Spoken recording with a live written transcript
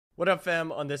What up,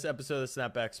 fam? On this episode of the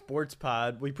Snapback Sports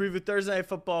Pod, we preview Thursday Night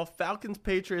Football,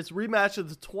 Falcons-Patriots rematch of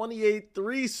the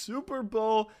 28-3 Super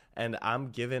Bowl, and I'm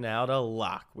giving out a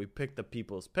lock. We pick the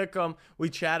people's pick'em.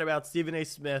 We chat about Stephen A.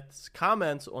 Smith's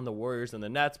comments on the Warriors and the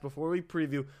Nets before we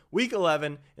preview Week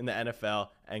 11 in the NFL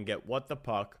and get what the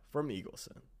puck from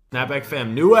Eagleson. Snapback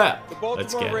fam, new app. The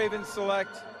Baltimore Ravens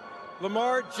select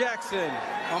Lamar Jackson.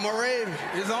 I'm a Raven.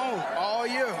 It's on all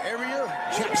year, every year.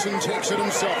 Jackson takes it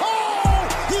himself. Oh!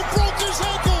 He broke his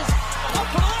ankles.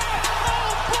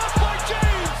 Blocked by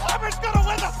James. Auburn's gonna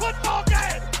win the football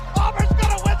game. Auburn's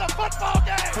gonna win the football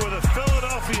game. For the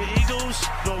Philadelphia Eagles,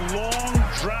 the long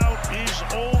drought is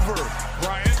over.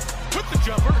 Bryant with the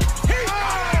jumper. He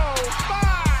got it.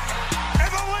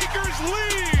 And the Lakers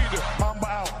lead. I'm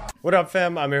out. What up,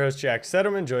 fam? I'm your host, Jack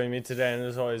Settleman. Joining me today, and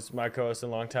as always, my co-host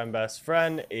and longtime best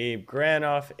friend, Abe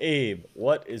Granoff. Abe,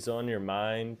 what is on your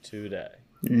mind today?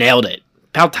 Nailed it.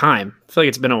 About time. I feel like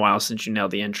it's been a while since you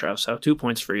nailed the intro, so 2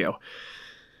 points for you.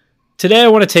 Today I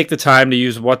want to take the time to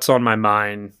use what's on my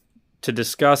mind to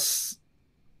discuss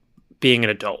being an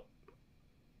adult,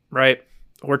 right?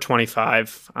 We're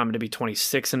 25. I'm going to be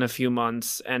 26 in a few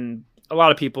months, and a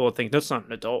lot of people think that's not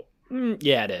an adult.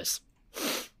 Yeah, it is.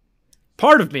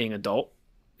 Part of being adult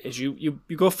is you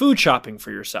go food shopping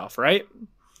for yourself, right?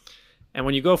 And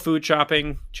when you go food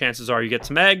shopping, chances are you get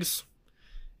some eggs.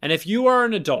 And if you are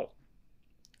an adult,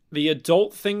 the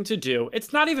adult thing to do,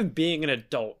 it's not even being an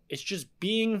adult, it's just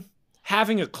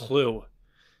having a clue,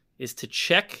 is to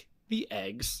check the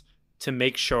eggs to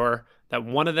make sure that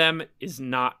one of them is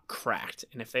not cracked.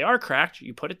 And if they are cracked,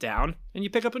 you put it down and you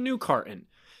pick up a new carton.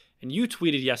 And you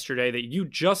tweeted yesterday that you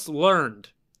just learned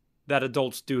that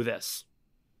adults do this.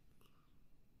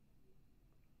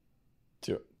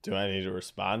 Do I need to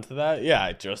respond to that? Yeah,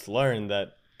 I just learned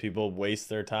that people waste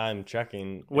their time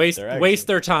checking. Waste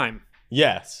their time.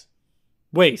 Yes.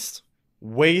 Waste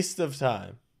of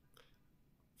time.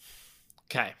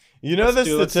 Okay. You know the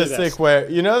statistic where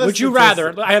would you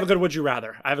rather? I have a good would you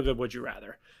rather.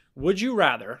 Would you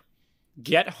rather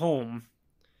get home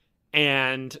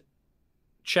and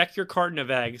check your carton of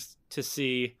eggs to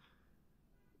see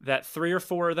that 3 or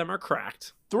 4 of them are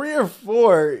cracked? 3 or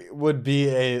 4 would be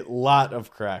a lot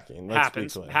of cracking.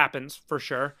 Happens for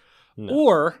sure. No.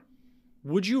 Or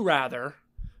would you rather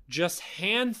just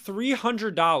hand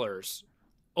 $300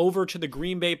 over to the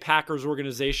Green Bay Packers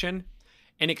organization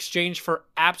in exchange for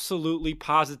absolutely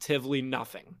positively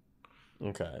nothing?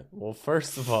 Okay. Well,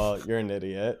 first of all, you're an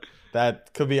idiot.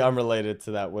 That could be unrelated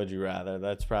to that would you rather.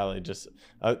 That's probably just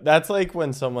that's like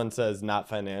when someone says not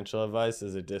financial advice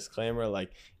as a disclaimer,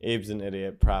 like Abe's an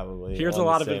idiot probably. Here's a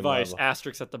lot of advice,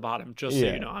 asterisk at the bottom, just so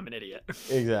you know I'm an idiot.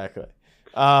 Exactly.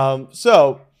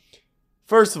 So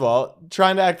first of all,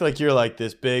 trying to act like you're like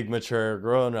this big, mature,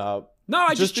 grown up. No,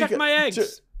 I just checked my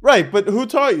eggs. Right, but who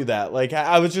taught you that? Like,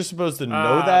 I was just supposed to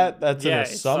know that? That's an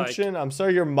assumption. I'm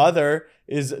sorry your mother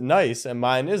is nice and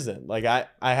mine isn't. Like, I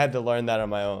had to learn that on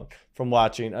my own from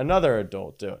watching another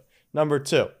adult do it. Number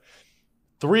 2,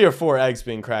 3 or 4 eggs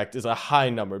being cracked is a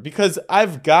high number because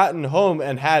I've gotten home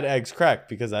and had eggs cracked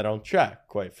because I don't check,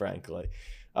 quite frankly.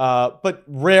 But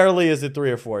rarely is it 3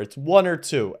 or 4. It's 1 or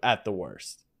 2 at the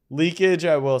worst. Leakage,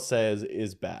 I will say,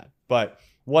 is bad, but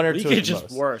 1 or 2 Leakage is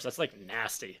is worse. That's like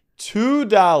nasty.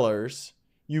 $2,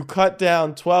 you cut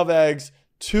down 12 eggs,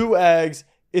 2 eggs,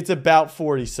 it's about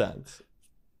 40 cents.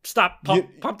 Stop.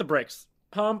 Pump the brakes.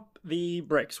 Pump the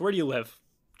brakes. Where do you live,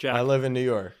 Jack? I live in New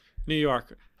York. New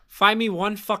York. Find me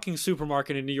one fucking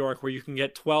supermarket in New York where you can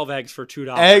get 12 eggs for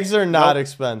 $2. Eggs are not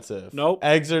expensive. Nope.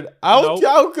 Eggs are... I'll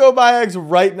go buy eggs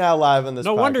right now live on this podcast.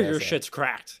 No wonder your shit's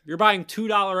cracked. You're buying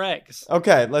 $2 eggs.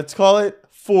 Okay, let's call it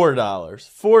 $4.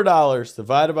 $4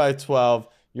 divided by 12,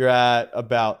 you're at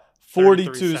about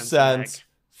 42 cents.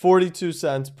 42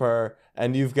 cents per,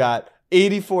 and you've got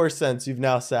 84 cents you've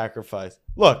now sacrificed.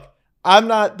 Look, I'm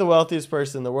not the wealthiest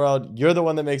person in the world. You're the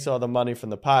one that makes all the money from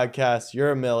the podcast.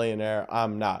 You're a millionaire.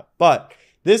 I'm not. But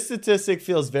this statistic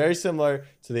feels very similar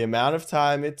to the amount of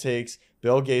time it takes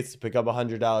Bill Gates to pick up a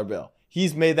 $100 bill.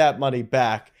 He's made that money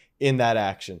back in that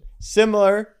action.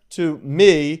 Similar to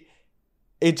me,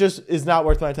 it just is not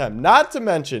worth my time. Not to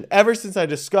mention, ever since I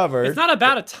discovered... It's not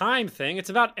about a time thing. It's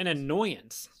about an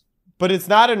annoyance. But it's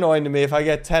not annoying to me if I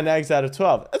get 10 eggs out of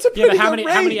 12. That's a pretty good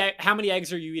rate. How many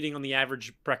eggs are you eating on the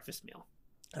average breakfast meal?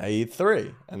 I eat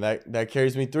 3, and that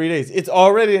carries me 3 days. It's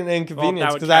already an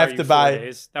inconvenience because I have to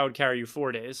buy... That would carry you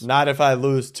 4 days. Not if I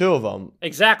lose 2 of them.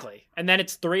 Exactly. And then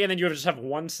it's 3, and then you just have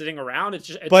 1 sitting around.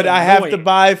 It's but annoying. I have to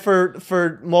buy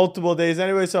for multiple days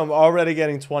anyway, so I'm already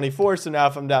getting 24. So now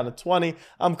if I'm down to 20,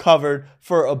 I'm covered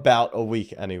for about a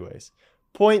week anyways.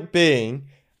 Point being,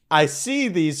 I see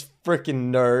these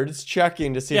freaking nerds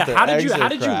checking to see Yeah, if their how did eggs you are how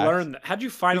did you cracked. learn that? How did you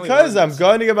finally Because learn I'm this?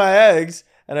 going to get my eggs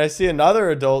and I see another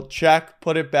adult check,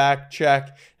 put it back,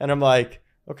 check, and I'm like,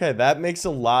 okay, that makes a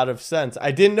lot of sense.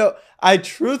 I didn't know. I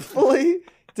truthfully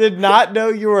did not know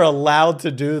you were allowed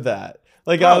to do that.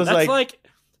 Like Bro, I was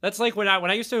that's like when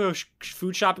I used to go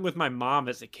food shopping with my mom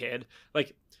as a kid.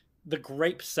 Like the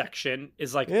grape section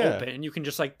is like open, and you can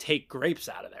just like take grapes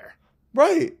out of there.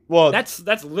 right. Well, That's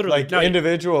literally like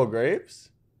individual grapes.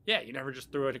 Yeah, you never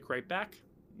just threw a grape back.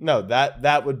 No,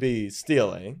 that would be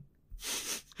stealing.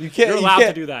 You can't. You're allowed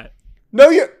to do that. No,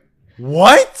 you're.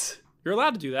 What? You're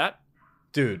allowed to do that.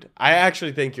 Dude, I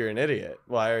actually think you're an idiot.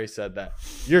 Well, I already said that.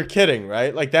 You're kidding,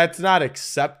 right? Like that's not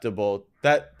acceptable.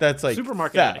 That's like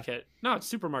Supermarket theft. etiquette. No, it's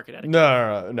supermarket etiquette.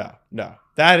 No.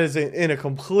 That is in a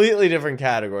completely different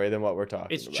category than what we're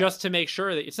talking It's about. just to make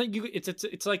sure that it's like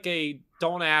it's like a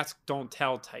don't ask, don't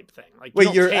tell type thing. Like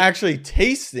Wait, you're actually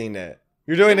tasting it.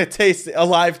 You're doing a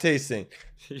live tasting.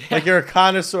 Yeah. Like you're a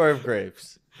connoisseur of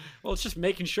grapes. Well, it's just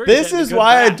making sure. This is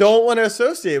why I batch. don't want to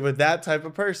associate with that type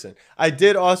of person. I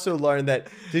did also learn that.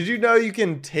 Did you know you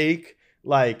can take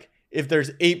like if there's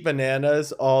 8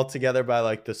 bananas all together by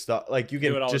like the stuff, like you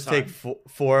can just take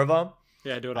 4 of them.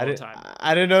 Yeah, I do it all the time.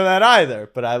 I didn't know that either,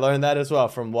 but I learned that as well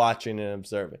from watching and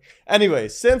observing. Anyway,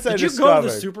 since I Did you discovered, go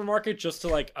to the supermarket just to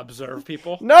like observe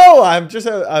people? no, I'm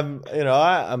I'm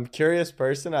a curious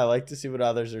person. I like to see what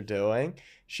others are doing.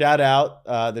 Shout out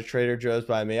the Trader Joe's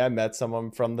by me. I met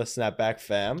someone from the Snapback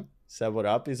fam. Said what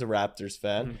up. He's a Raptors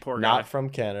fan. Poor guy. Not from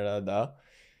Canada though.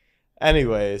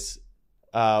 Anyways,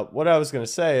 what I was going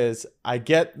to say is I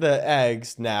get the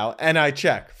eggs now and I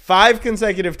check 5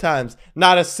 consecutive times.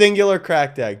 Not a singular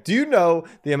cracked egg. Do you know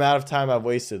the amount of time I've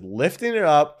wasted lifting it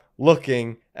up,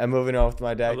 looking, and moving on with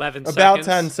my day? 11 About seconds.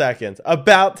 10 seconds.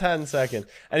 About 10 seconds.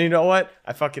 And you know what?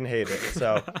 I fucking hate it.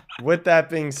 So with that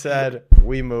being said,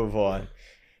 we move on.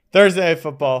 Thursday Night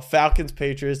Football, Falcons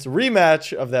Patriots,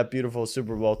 rematch of that beautiful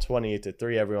Super Bowl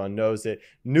 28-3. Everyone knows it.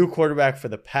 New quarterback for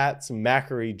the Pats,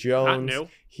 Macari Jones. Not new.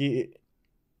 He,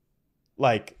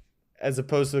 like, as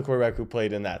opposed to the quarterback who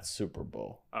played in that Super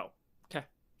Bowl. Oh, okay.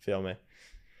 Feel me?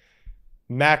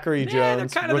 Macari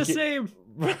Jones. They're kind of the same.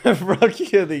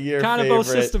 Rookie of the year Kind of favorite. both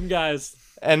system guys.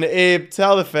 And Abe,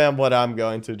 tell the fam what I'm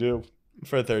going to do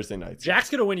for Thursday night. Jack's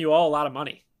gonna win you all a lot of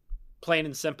money, plain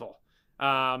and simple.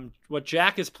 What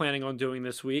Jack is planning on doing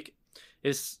this week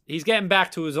is he's getting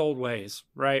back to his old ways,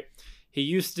 right? He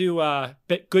used to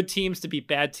bet good teams to beat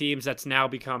bad teams. That's now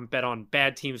become bet on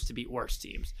bad teams to beat worse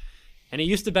teams. And he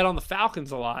used to bet on the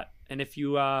Falcons a lot. And if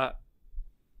you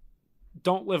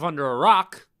don't live under a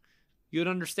rock, you'd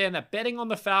understand that betting on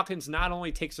the Falcons not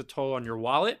only takes a toll on your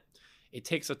wallet, it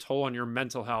takes a toll on your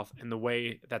mental health and the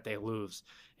way that they lose.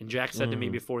 And Jack said to me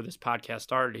before this podcast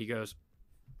started, he goes,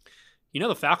 you know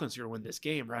the Falcons are going to win this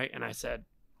game, right? And I said,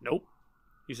 nope.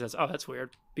 He says, oh, that's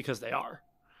weird, because they are.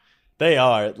 They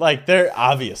are. Like, they're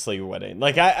obviously winning.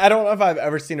 Like, I don't know if I've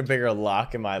ever seen a bigger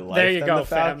lock in my life There you than go, the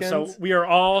fam. Falcons. So we are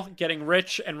all getting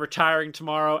rich and retiring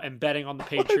tomorrow and betting on the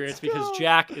Patriots because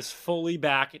Jack is fully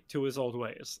back to his old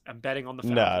ways and betting on the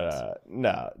Falcons.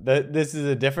 No. This is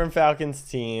a different Falcons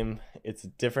team. It's a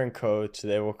different coach.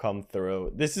 They will come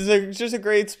through. This is just a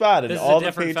great spot. And This all is a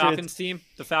different the Patriots, Falcons team.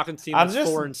 The Falcons team is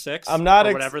 4-6. I'm not.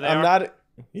 Or whatever they I'm are. not.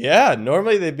 Yeah,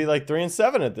 normally they'd be like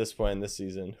 3-7 at this point in the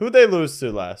season. Who'd they lose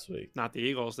to last week? Not the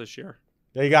Eagles this year.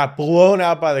 They got blown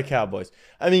out by the Cowboys.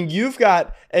 I mean, you've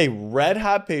got a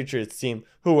red-hot Patriots team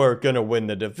who are going to win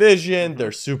the division.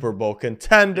 They're Super Bowl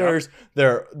contenders.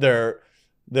 Yep. They're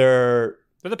the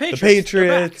the Patriots.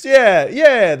 Patriots.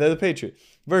 Yeah, they're the Patriots.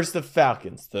 Versus the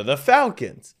Falcons. They're the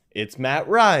Falcons. It's Matt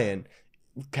Ryan.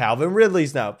 Calvin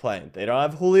Ridley's not playing. They don't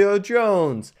have Julio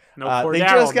Jones. No They Cordell,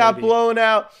 just got maybe. blown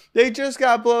out. They just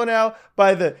got blown out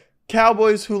by the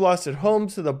Cowboys who lost at home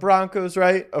to the Broncos,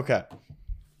 right? Okay.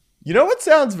 You know what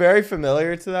sounds very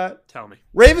familiar to that? Tell me.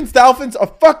 Ravens Dolphins a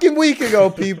fucking week ago,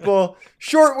 people.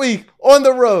 Short week on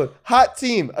the road. Hot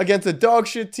team against a dog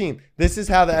shit team. This is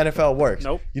how the NFL works.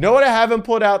 Nope. You know what I haven't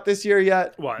pulled out this year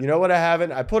yet? What? You know what I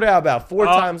haven't? I put it out about 4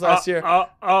 times last year. Oh,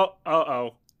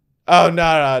 no.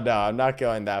 I'm not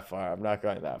going that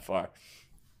far.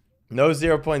 No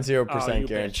 0.0%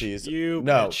 guarantees.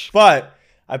 Bitch. But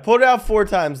I put it out 4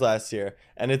 times last year,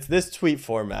 and it's this tweet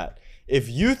format. If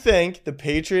you think the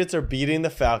Patriots are beating the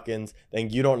Falcons, then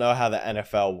you don't know how the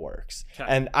NFL works. Okay.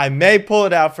 And I may pull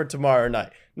it out for tomorrow night.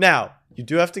 Now, you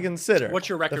do have to consider. What's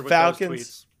your record the with Falcons,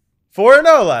 those tweets?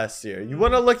 4-0 last year. You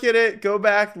want to look at it, go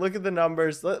back, look at the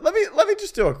numbers. Let me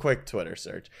just do a quick Twitter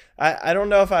search. I don't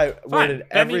know if I worded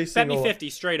every single. Bet me 50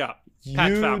 straight up. Pat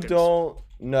You Falcons. don't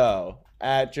know.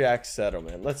 At Jack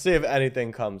Settlement. Let's see if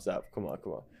anything comes up. Come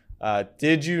on.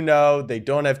 Did you know they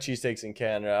don't have cheesesteaks in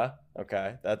Canada?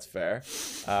 Okay, that's fair.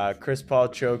 Chris Paul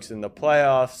chokes in the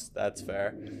playoffs. That's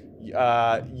fair.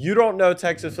 You don't know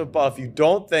Texas football if you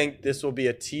don't think this will be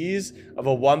a tease of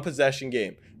a one-possession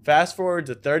game. Fast forward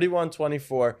to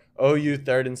 31-24, OU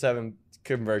 3rd and 7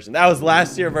 conversion. That was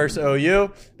last year versus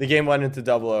OU. The game went into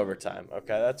double overtime.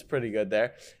 Okay, that's pretty good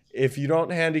there. If you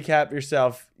don't handicap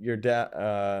yourself, you're down.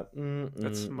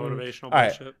 That's motivational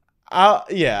bullshit. Right.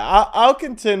 I'll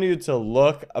continue to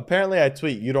look. Apparently, I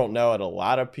tweet you don't know at a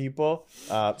lot of people,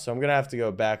 so I'm gonna have to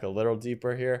go back a little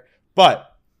deeper here.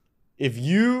 But if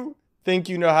you think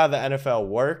you know how the NFL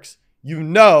works, you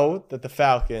know that the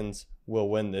Falcons will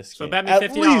win this game. So bet me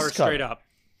 $50 straight up.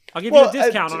 I'll give you a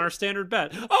discount on our standard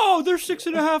bet. Oh, they're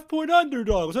 6.5 point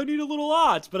underdogs. I need a little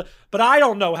odds, but I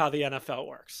don't know how the NFL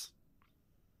works.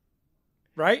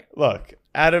 Right? Look,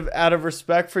 out of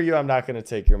respect for you, I'm not going to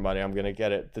take your money. I'm going to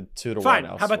get it the 2-1. Fine.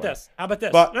 How about this?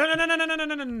 But,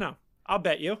 No. I'll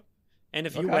bet you, and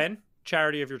if you win,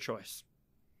 charity of your choice.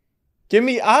 Give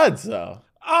me odds though.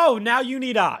 Oh, now you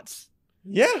need odds.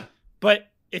 Yeah.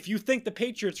 But if you think the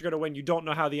Patriots are going to win, you don't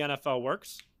know how the NFL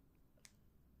works.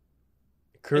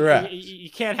 Correct. You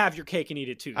can't have your cake and eat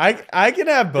it too. I can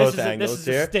have both angles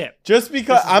here. Just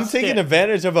because I'm taking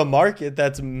advantage of a market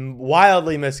that's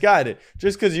wildly misguided.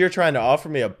 Just because you're trying to offer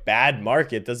me a bad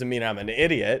market doesn't mean I'm an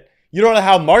idiot. You don't know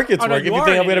how markets work if you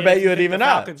think I'm going to bet you at even odds.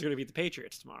 The Falcons are going to beat the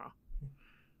Patriots tomorrow.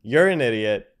 You're an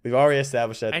idiot. We've already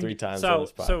established that 3 times on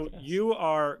this podcast. So you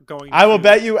are going I will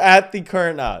bet you at the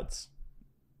current odds.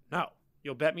 No.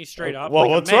 You'll bet me straight up. Well,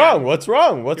 what's wrong? What's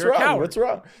wrong? You're a coward.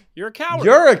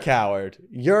 You're a coward.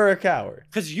 You're a coward.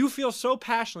 Because you feel so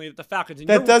passionately that the Falcons. And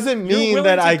that doesn't mean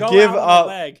that I give up.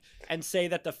 Leg and say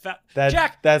that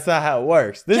Jack, that's not how it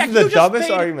works. This is the dumbest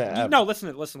argument ever. No,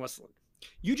 listen.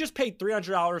 You just paid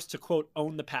 $300 to quote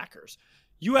own the Packers.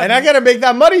 And I got to make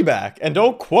that money back. And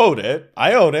don't quote it.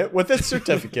 I own it with its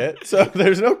certificate. So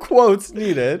there's no quotes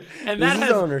needed. And this that is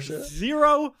has ownership.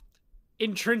 Zero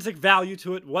intrinsic value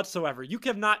to it whatsoever. You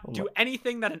cannot do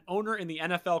anything that an owner in the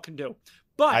NFL can do.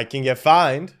 But I can get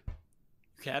fined.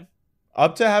 You can?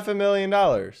 Up to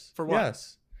 $500,000. For what?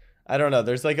 Yes. I don't know.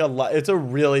 There's like it's a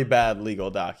really bad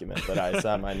legal document that I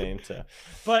signed my name to.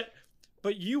 But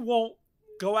you won't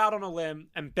go out on a limb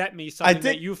and bet me something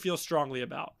that you feel strongly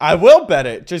about. I will bet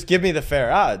it. Just give me the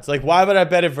fair odds. Like, why would I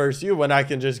bet it versus you when I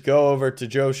can just go over to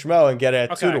Joe Schmo and get it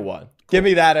at 2-1? Cool. Give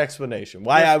me that explanation.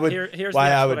 Why I would do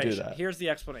that. Here's the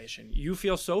explanation. You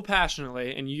feel so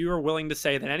passionately, and you are willing to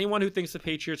say that anyone who thinks the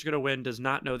Patriots are going to win does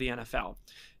not know the NFL.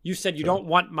 You said you don't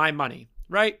want my money,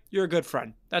 right? You're a good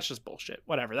friend. That's just bullshit.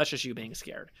 Whatever. That's just you being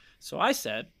scared. So I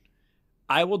said,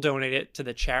 I will donate it to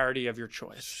the charity of your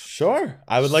choice. Sure.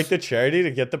 I would like the charity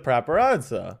to get the proper odds,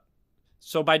 though.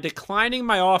 So by declining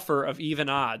my offer of even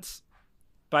odds,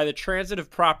 by the transitive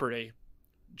property,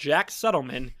 Jack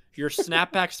Settleman, your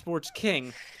Snapback Sports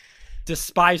King,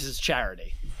 despises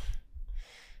charity.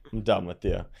 I'm done with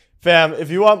you. Fam, if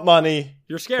you want money,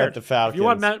 you're scared. Bet the Falcons. If you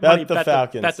want money,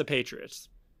 bet the Patriots.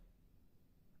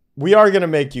 We are going to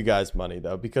make you guys money,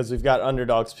 though, because we've got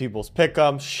Underdogs People's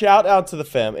Pick'em. Shout out to the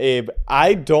fam. Abe,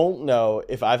 I don't know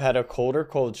if I've had a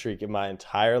cold streak in my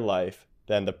entire life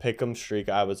than the Pick'em streak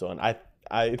I was on.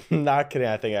 I'm not kidding.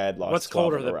 I think I had lost. What's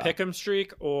colder, the Pick'em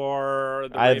streak or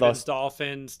the Ravens,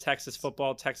 Dolphins, Texas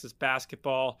football, Texas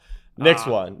basketball? Next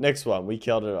one. We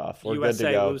killed it off. We're USA good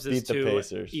to go. Loses beat the to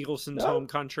Pacers. Eagleson's home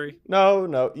country.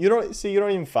 No. You don't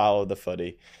even follow the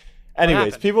footy.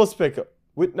 Anyways, People's Pick'em.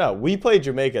 We played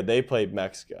Jamaica. They played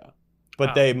Mexico.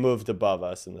 But they moved above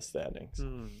us in the standings.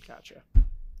 Gotcha.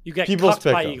 You get cucked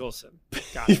by Eagleson.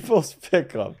 People's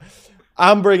Pick'em.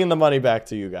 I'm bringing the money back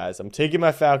to you guys. I'm taking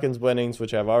my Falcons winnings,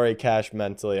 which I've already cashed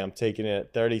mentally. I'm taking it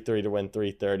at 33 to win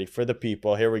 330 for the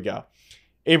people. Here we go.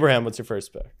 Abraham, what's your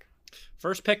first pick?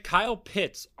 First pick, Kyle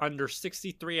Pitts under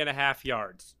 63.5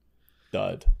 yards.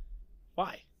 Dud.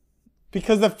 Why?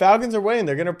 Because the Falcons are winning.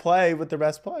 They're going to play with their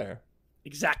best player.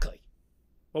 Exactly.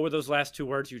 What were those last 2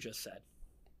 words you just said?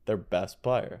 Their best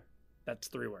player. That's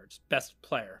 3 words. Best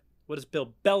player. What does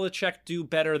Bill Belichick do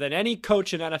better than any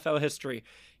coach in NFL history?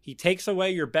 He takes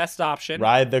away your best option.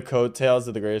 Ride the coattails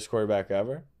of the greatest quarterback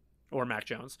ever. Or Mac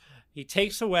Jones. He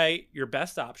takes away your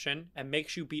best option and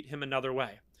makes you beat him another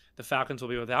way. The Falcons will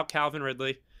be without Calvin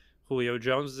Ridley. Julio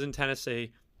Jones is in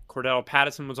Tennessee. Cordell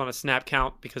Patterson was on a snap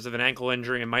count because of an ankle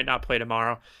injury and might not play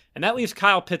tomorrow. And that leaves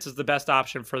Kyle Pitts as the best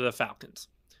option for the Falcons.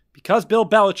 Because Bill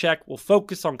Belichick will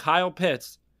focus on Kyle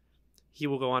Pitts, he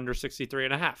will go under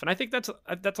 63.5. And I think that's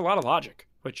a lot of logic,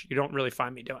 which you don't really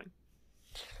find me doing.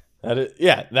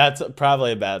 That's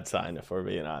probably a bad sign if we're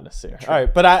being honest here. All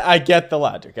right, but I get the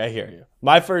logic. I hear you.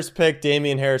 My first pick,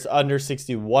 Damian Harris, under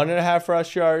 61.5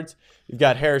 rush yards. You've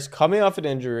got Harris coming off an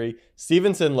injury.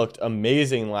 Stevenson looked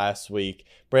amazing last week.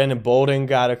 Brandon Bolden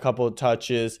got a couple of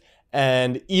touches.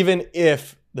 And even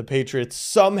if the Patriots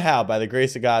somehow, by the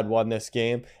grace of God, won this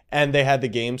game and they had the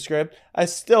game script, I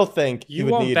still think you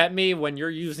won't bet me when you're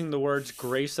using the words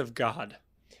grace of God.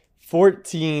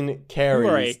 14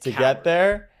 carries to get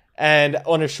there. And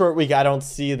on a short week, I don't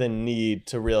see the need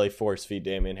to really force feed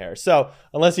Damian Harris. So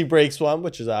unless he breaks one,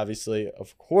 which is obviously,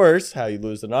 of course, how you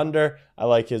lose an under, I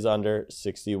like his under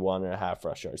 61.5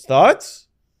 rush yards. Thoughts?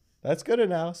 That's good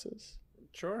analysis.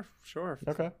 Sure.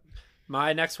 Okay.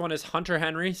 My next one is Hunter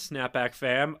Henry, snapback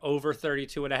fam, over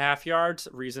 32.5 yards.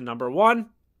 Reason number 1,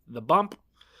 the bump.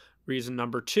 Reason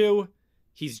number 2,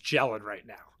 he's gelling right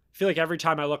now. I feel like every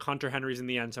time I look, Hunter Henry's in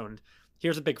the end zone.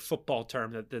 Here's a big football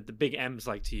term that the big M's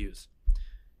like to use.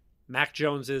 Mac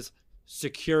Jones's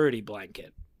security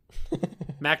blanket.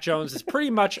 Mac Jones has pretty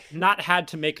much not had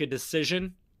to make a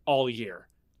decision all year.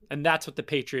 And that's what the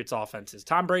Patriots offense is.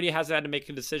 Tom Brady hasn't had to make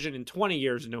a decision in 20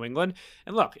 years in New England.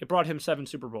 And look, it brought him 7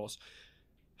 Super Bowls.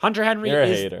 Hunter Henry You're a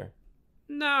hater.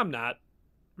 No, I'm not.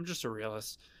 I'm just a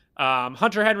realist.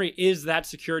 Hunter Henry is that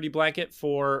security blanket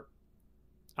for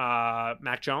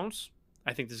Mac Jones.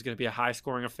 I think this is going to be a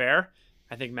high-scoring affair.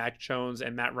 I think Mac Jones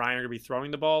and Matt Ryan are going to be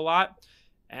throwing the ball a lot.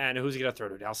 And who's he going to throw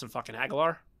to? Nelson fucking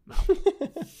Aguilar? No.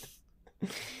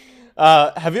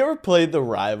 Have you ever played the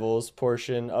Rivals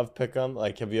portion of Pick'em?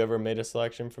 Like, have you ever made a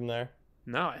selection from there?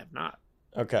 No, I have not.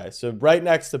 Okay, so right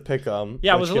next to Pick'em.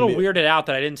 Yeah, I was a little weirded out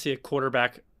that I didn't see a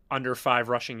quarterback under 5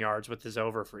 rushing yards with his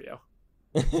over for you.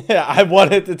 Yeah, I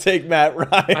wanted to take Matt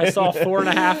Ryan. I saw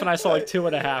 4.5 and I saw like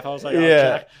 2.5. I was like, oh,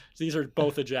 yeah. Jack. These are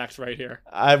both the Jacks right here.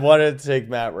 I wanted to take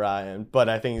Matt Ryan, but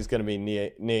I think he's going to be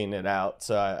kneeing it out,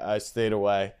 so I stayed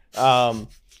away. So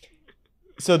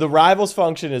the Rivals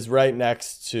function is right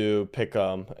next to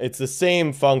Pick'em. It's the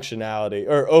same functionality,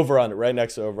 or over-under, right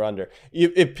next to over-under.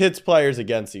 It pits players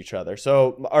against each other.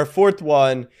 So our fourth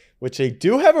one, which they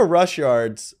do have a rush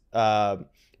yards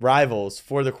Rivals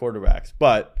for the quarterbacks,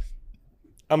 but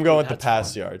I'm going with the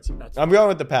pass yards. I'm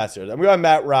going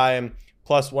Matt Ryan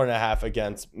plus 1.5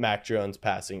 against Mac Jones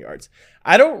passing yards.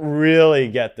 I don't really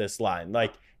get this line.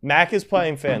 Like, Mac is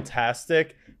playing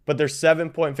fantastic, but they're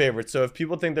 7-point favorites. So if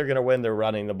people think they're going to win, they're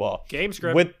running the ball. Game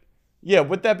script.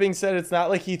 With that being said, it's not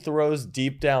like he throws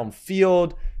deep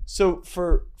downfield. So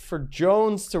for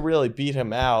Jones to really beat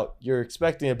him out, you're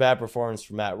expecting a bad performance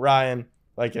from Matt Ryan.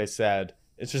 Like I said,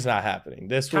 it's just not happening.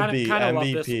 This would be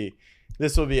MVP.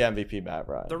 This will be MVP Matt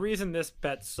Ryan. The reason this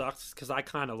bet sucks is because I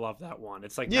kind of love that one.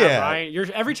 It's like Matt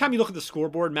Ryan. Every time you look at the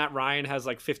scoreboard, Matt Ryan has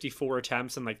like 54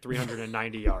 attempts and like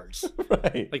 390 yards.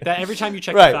 Right. Like that. Every time you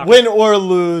check, right, win or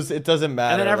lose, it doesn't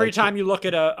matter. And then every time you look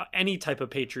at any type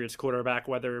of Patriots quarterback,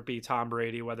 whether it be Tom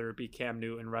Brady, whether it be Cam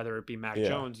Newton, whether it be Mac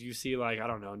Jones, you see like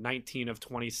 19 of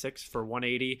 26 for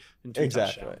 180 and 2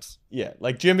 touchdowns. Yeah,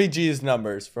 like Jimmy G's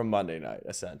numbers from Monday night,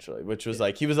 essentially, which was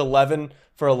like he was 11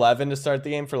 for 11 to start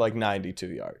the game for like 92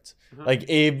 yards. Like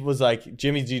Abe was like,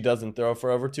 Jimmy G doesn't throw for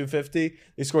over 250.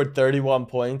 They scored 31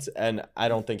 points, and I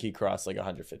don't think he crossed like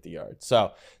 150 yards.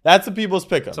 So that's the people's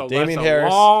pick-em. So Damian that's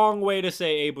Harris, a long way to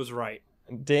say Abe was right.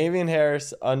 Damian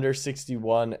Harris under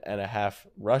 61.5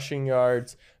 rushing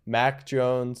yards. Mac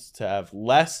Jones to have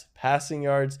less passing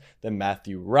yards than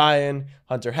Matthew Ryan.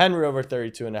 Hunter Henry over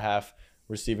 32.5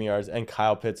 receiving yards, and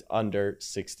Kyle Pitts under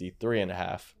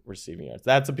 63.5 receiving yards.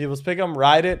 That's what people's pick 'em.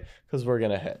 Ride it because we're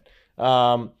going to hit.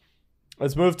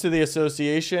 Let's move to the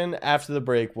association. After the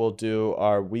break, we'll do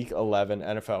our Week 11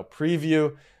 NFL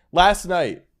preview. Last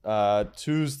night,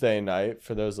 Tuesday night,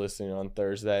 for those listening on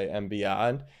Thursday and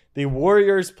beyond, the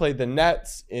Warriors played the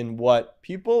Nets in what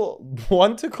people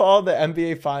want to call the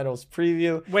NBA Finals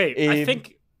preview. Wait, I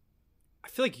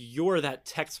feel like you're that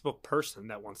textbook person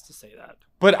that wants to say that.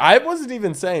 But I wasn't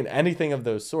even saying anything of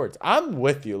those sorts. I'm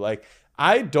with you. Like,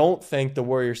 I don't think the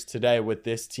Warriors today with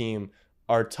this team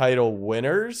are title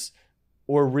winners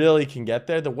or really can get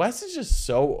there. The West is just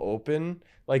so open.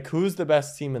 Like, who's the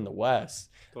best team in the West?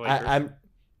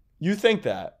 You think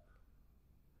that?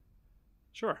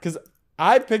 Sure. Because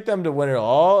I picked them to win it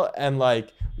all, and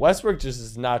like Westbrook just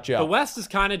is not gel. The West is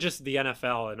kind of just the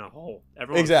NFL in a whole.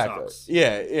 Everyone sucks.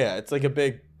 Yeah. It's like a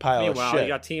big pile of shit. You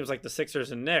got teams like the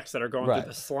Sixers and Knicks that are going through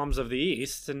the slums of the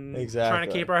East and trying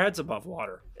to keep our heads above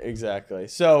water. Exactly.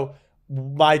 So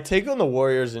my take on the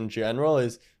Warriors in general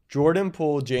is Jordan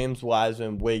Poole, James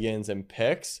Wiseman, Wiggins, and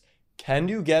picks. Can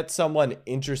you get someone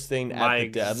interesting at the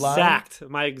deadline?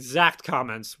 My exact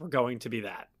comments were going to be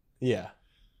that. Yeah.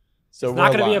 So it's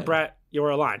not going to be a Brett. you're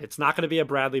aligned. It's not going to be a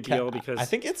Bradley Beal because I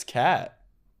think it's Cat.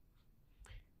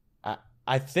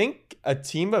 I think a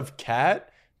team of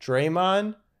Cat,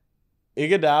 Draymond,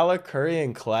 Iguodala, Curry,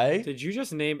 and Clay. Did you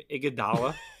just name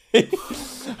Iguodala?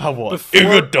 I want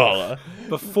Iguodala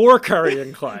before Curry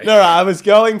and Clay. No, I was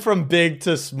going from big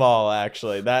to small.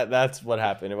 Actually, that's what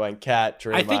happened. It went Cat,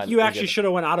 Draymond. I think you actually should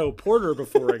have went Otto Porter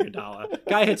before Iguodala.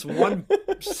 Guy hits one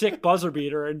sick buzzer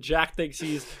beater, and Jack thinks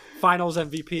he's Finals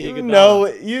MVP.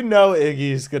 Iguodala. You know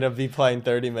Iggy's gonna be playing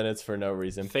 30 minutes for no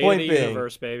reason. Fate Point of the being,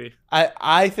 universe, baby.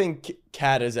 I think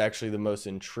Cat is actually the most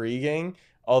intriguing.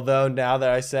 Although now that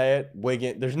I say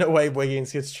it, there's no way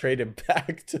Wiggins gets traded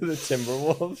back to the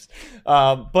Timberwolves.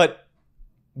 But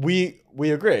we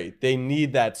agree they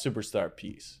need that superstar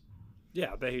piece.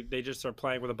 Yeah, they just are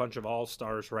playing with a bunch of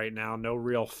all-stars right now. No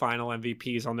real final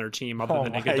MVPs on their team other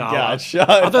than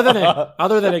Iguodala.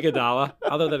 Other than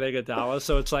Iguodala.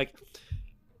 So it's like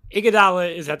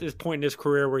Iguodala is at this point in his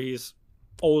career where he's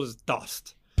old as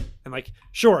dust. And like,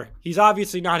 sure, he's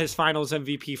obviously not his finals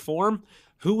MVP form.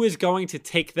 Who is going to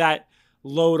take that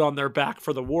load on their back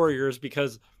for the Warriors?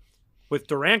 Because with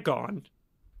Durant gone,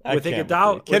 with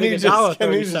Iguodala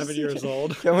 37 years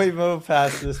old. Can we move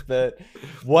past this bit?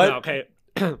 What? No, okay.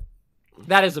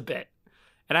 That is a bit.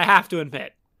 And I have to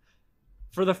admit,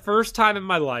 for the first time in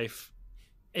my life,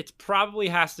 it probably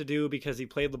has to do because he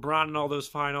played LeBron in all those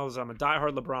finals. I'm a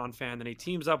diehard LeBron fan. Then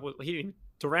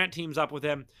Durant teams up with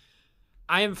him.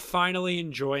 I am finally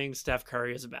enjoying Steph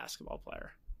Curry as a basketball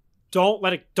player. Don't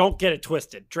get it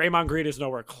twisted. Draymond Green is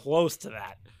nowhere close to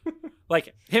that.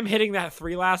 Like, him hitting that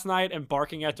 3 last night and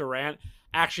barking at Durant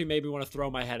actually made me want to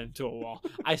throw my head into a wall.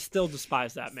 I still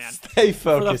despise that man. Stay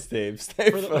focused, Dave.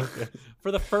 Stay focused.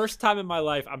 For the first time in my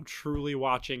life, I'm truly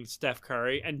watching Steph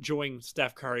Curry, enjoying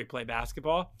Steph Curry play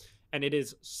basketball, and it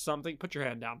is something. Put your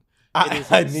hand down.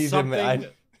 I need something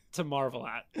to marvel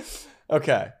at.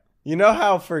 Okay. You know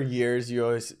how for years you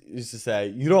always used to say,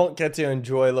 you don't get to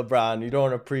enjoy LeBron, you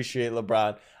don't appreciate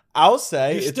LeBron. I'll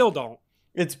say you still don't.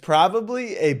 It's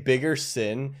probably a bigger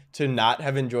sin to not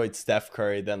have enjoyed Steph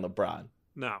Curry than LeBron.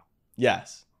 No.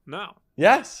 Yes. No.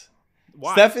 Yes.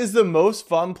 Why? Steph is the most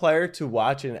fun player to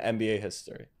watch in NBA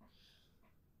history.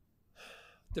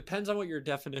 Depends on what your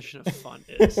definition of fun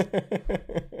is.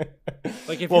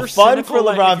 Like, if well, you're fun cynical, for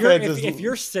LeBron fans if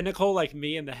you're cynical like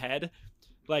me in the head,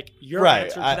 like, your right,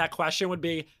 answer to that question would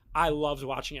be, I loved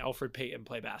watching Elfrid Payton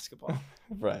play basketball.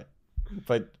 Right.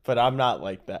 But I'm not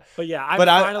like that. But yeah,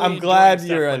 I'm glad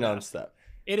you're in on Steph.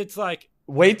 It's like,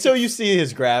 wait till you see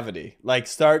his gravity. Like,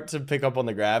 start to pick up on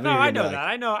the gravity. No, I know that.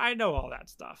 I know all that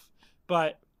stuff.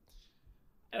 But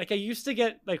like, I used to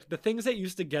get, like, the things that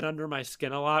used to get under my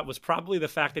skin a lot was probably the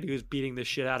fact that he was beating the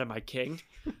shit out of my king.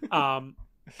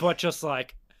 But just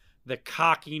like the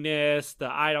cockiness,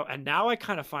 and now I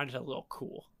kind of find it a little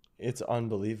cool. It's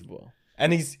unbelievable.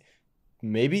 And he's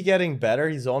maybe getting better.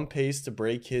 He's on pace to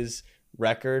break his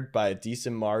record by a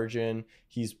decent margin.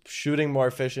 He's shooting more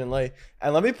efficiently.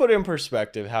 And let me put in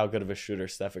perspective how good of a shooter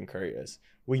Stephen Curry is.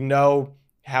 We know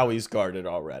how he's guarded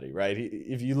already, right?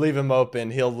 If you leave him open,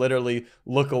 he'll literally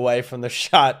look away from the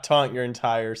shot, taunt your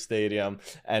entire stadium,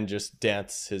 and just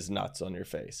dance his nuts on your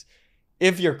face.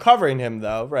 If you're covering him,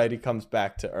 though, right, he comes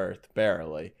back to earth,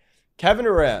 barely. Kevin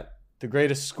Durant, the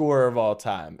greatest scorer of all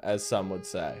time, as some would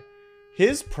say.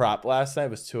 His prop last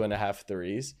night was 2.5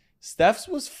 threes. Steph's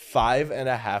was 5.5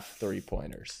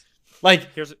 3-pointers.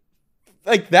 Like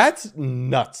that's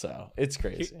nutso. It's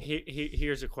crazy.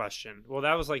 Here's a question. Well,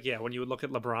 that was like, yeah, when you would look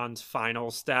at LeBron's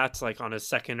finals stats, like on his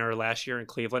second or last year in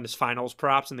Cleveland, his finals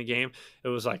props in the game, it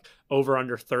was like over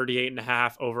under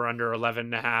 38.5, over under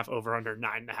 11.5, over under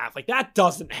 9.5. Like, that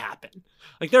doesn't happen.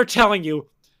 Like, they're telling you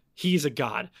he's a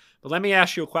god. But let me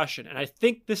ask you a question, and I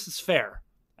think this is fair,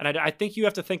 and I think you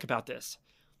have to think about this.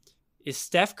 Is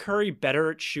Steph Curry better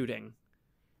at shooting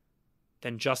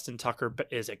than Justin Tucker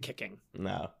is at kicking?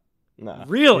 No.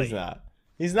 Really?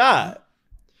 He's not.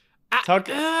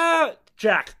 Tucker.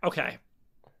 Jack, okay.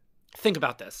 Think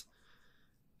about this.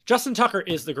 Justin Tucker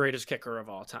is the greatest kicker of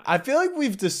all time. I feel like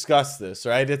we've discussed this,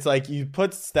 right? It's like you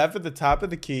put Steph at the top of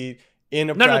the key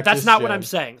in a No, that's not gym. what I'm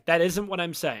saying. That isn't what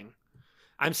I'm saying.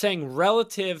 I'm saying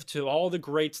relative to all the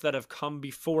greats that have come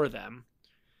before them,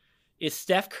 is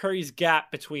Steph Curry's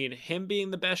gap between him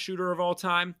being the best shooter of all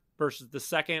time versus the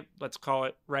second, let's call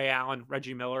it Ray Allen,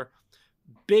 Reggie Miller,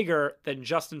 bigger than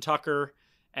Justin Tucker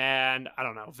and, I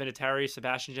don't know, Vinatieri,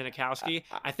 Sebastian Janikowski?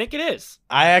 I think it is.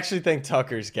 I actually think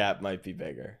Tucker's gap might be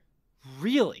bigger.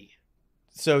 Really?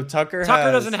 So Tucker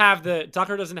doesn't have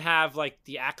like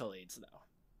the accolades though.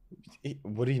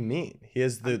 What do you mean? He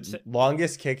has the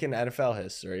longest kick in NFL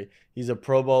history. He's a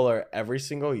Pro Bowler every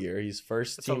single year. He's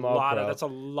first team All-Pro. That's a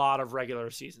lot of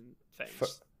regular season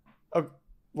things.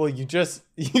 Well, you just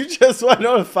went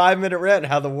on a 5-minute rant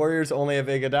how the Warriors only have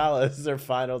Iguodala as their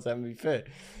Finals MVP.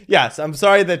 Yes, I'm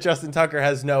sorry that Justin Tucker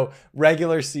has no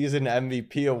regular season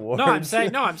MVP awards.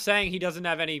 No, I'm saying he doesn't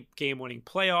have any game-winning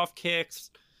playoff kicks.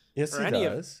 Yes, he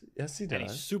does. Yes, he does. Any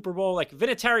Super Bowl, like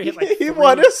Vinatieri hit He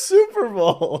won a Super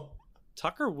Bowl.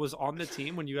 Tucker was on the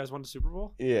team when you guys won the Super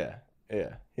Bowl? Yeah.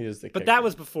 He was the kicker. But that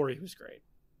was before he was great.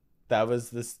 That was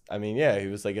this. I mean, yeah, he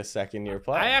was like a second-year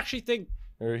player. I actually think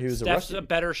Steph's a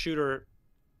better shooter.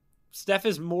 Steph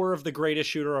is more of the greatest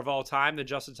shooter of all time than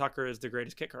Justin Tucker is the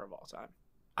greatest kicker of all time.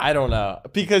 I don't know.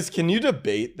 Because can you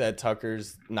debate that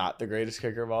Tucker's not the greatest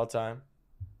kicker of all time?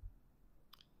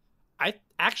 I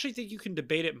actually think you can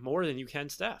debate it more than you can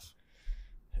Steph.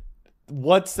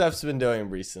 What Steph's been doing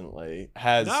recently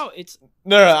No,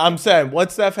 I'm saying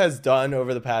what Steph has done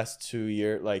over the past 2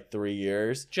 years, like 3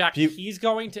 years. Jack, he's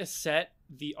going to set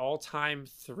the all-time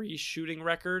 3 shooting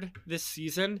record this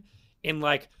season in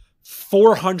like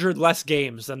 400 less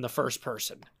games than the first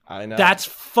person. I know. That's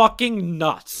fucking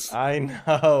nuts. I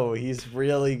know. He's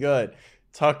really good.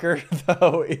 Tucker,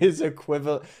 though, is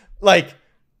equivalent. Like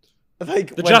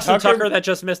the Justin Tucker that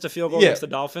just missed a field goal against the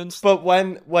Dolphins. But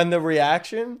when the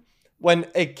reaction, when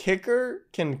a kicker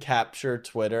can capture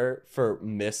Twitter for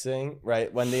missing,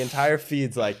 right? When the entire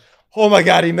feed's like, oh my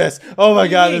God, he missed. Oh my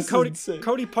God, this is insane.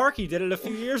 Cody Parkey did it a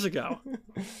few years ago.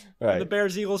 Right. In the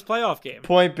Bears-Eagles playoff game.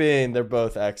 Point being, they're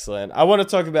both excellent. I want to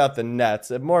talk about the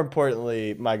Nets, and more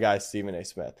importantly, my guy Stephen A.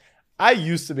 Smith. I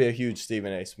used to be a huge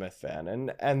Stephen A. Smith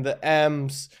fan, and the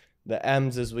M's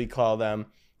as we call them.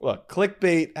 Look,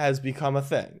 clickbait has become a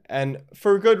thing, and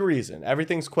for good reason.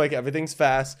 Everything's quick, everything's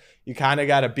fast. You kind of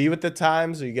got to be with the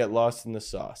times, or you get lost in the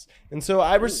sauce. And so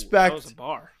I respect. That was a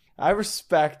bar. I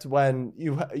respect when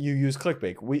you use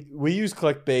clickbait. We use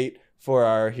clickbait for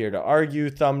our here to argue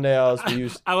thumbnails.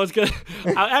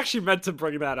 I actually meant to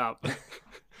bring that up.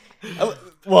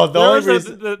 Well,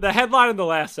 the headline in the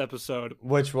last episode.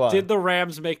 Which one? Did the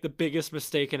Rams make the biggest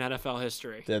mistake in NFL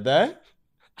history? Did they?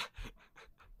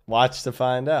 Watch to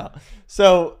find out.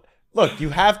 So, look, you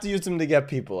have to use them to get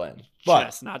people in. But,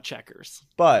 chess, not checkers.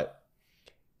 But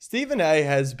Stephen A.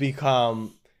 has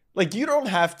become, like, you don't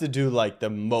have to do, like,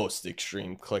 the most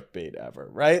extreme clickbait ever,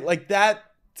 right? Like, that,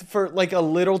 for, like, a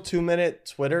little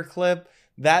 2-minute Twitter clip,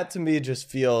 that, to me, just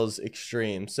feels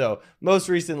extreme. So, most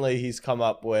recently, he's come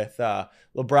up with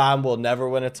LeBron will never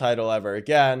win a title ever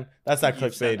again. That's not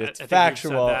clickbait. It's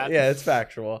factual. Yeah, it's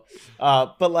factual.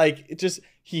 But, like, it just...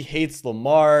 He hates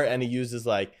Lamar, and he uses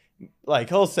like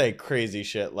he'll say crazy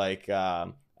shit like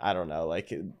I don't know,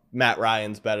 like Matt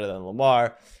Ryan's better than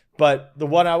Lamar. But the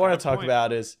one I want to talk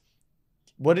about is,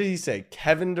 what did he say?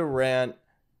 Kevin Durant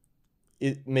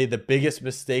made the biggest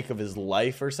mistake of his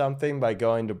life or something by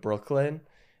going to Brooklyn.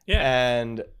 Yeah,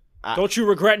 and don't you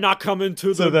regret not coming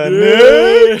to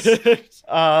the Knicks?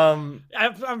 I'm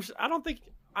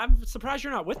surprised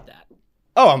you're not with that.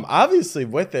 Oh, I'm obviously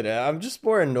with it. I'm just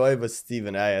more annoyed with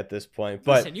Stephen A. at this point.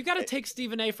 But listen, you got to take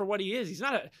Stephen A. for what he is. He's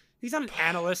not an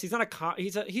analyst. He's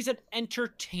an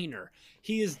entertainer.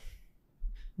 He is.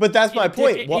 But that's my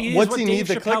point. What's he need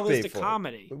the clickbait for?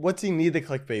 Comedy. What's he need the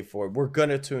clickbait for? We're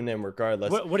gonna tune in regardless.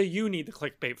 What do you need the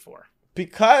clickbait for?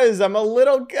 Because I'm a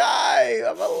little guy.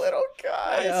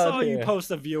 I saw you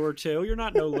post a view or two. You're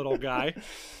not no little guy,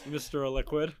 Mr.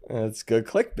 Liquid. That's good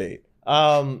clickbait.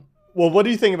 Well, what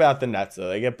do you think about the Nets, though?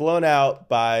 They get blown out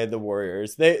by the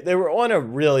Warriors. They were on a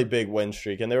really big win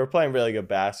streak, and they were playing really good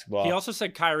basketball. He also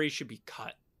said Kyrie should be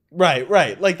cut. Right.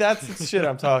 Like, that's the shit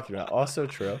I'm talking about. Also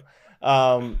true.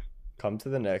 Come to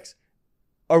the Knicks.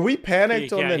 Are we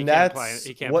panicked on the Nets?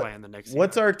 He can't play in the Knicks.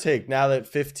 What's our take now that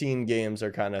 15 games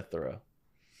are kind of through?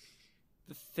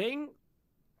 The thing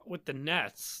with the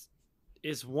Nets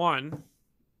is, one,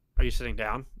 are you sitting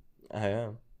down? I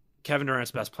am. Kevin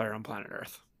Durant's best player on planet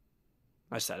Earth.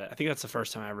 I said it. I think that's the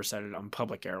first time I ever said it on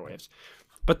public airwaves.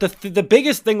 But the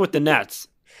biggest thing with the Nets,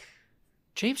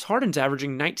 James Harden's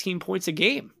averaging 19 points a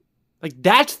game. Like,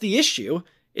 that's the issue,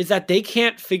 is that they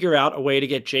can't figure out a way to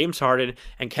get James Harden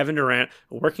and Kevin Durant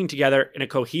working together in a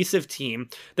cohesive team.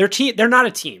 They're not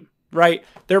a team, right?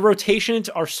 Their rotations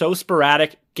are so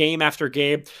sporadic game after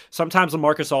game. Sometimes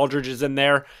LaMarcus Aldridge is in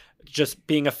there just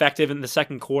being effective in the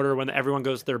second quarter when everyone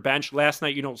goes to their bench. Last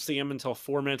night, you don't see him until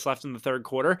 4 minutes left in the third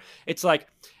quarter. It's like,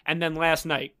 and then last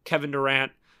night, Kevin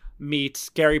Durant meets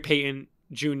Gary Payton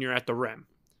Jr. at the rim,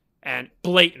 and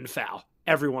blatant foul.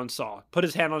 Everyone saw. Put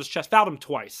his hand on his chest, fouled him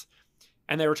twice.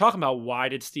 And they were talking about why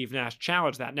did Steve Nash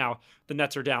challenge that? Now, the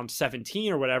Nets are down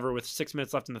 17 or whatever with 6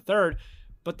 minutes left in the third,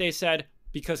 but they said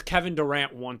because Kevin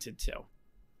Durant wanted to.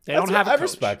 They don't have a coach. I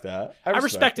respect that. I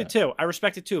respect it too. I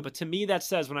respect it too. But to me, that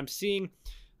says when I'm seeing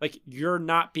like you're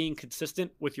not being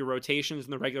consistent with your rotations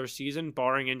in the regular season,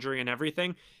 barring injury and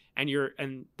everything,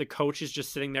 and the coach is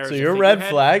just sitting there. So you're red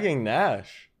flagging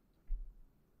Nash.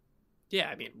 Yeah,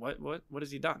 I mean, what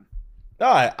has he done? No,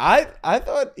 I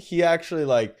thought he actually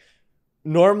like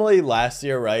normally last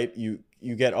year, right? You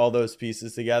get all those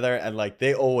pieces together and like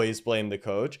they always blame the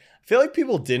coach. I feel like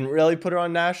people didn't really put it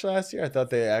on Nash last year. I thought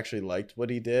they actually liked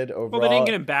what he did overall. Well, they didn't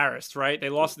get embarrassed, right? They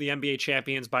lost to the NBA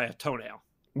champions by a toenail.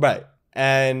 Right.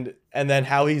 And then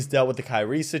how he's dealt with the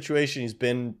Kyrie situation, he's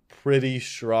been pretty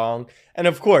strong. And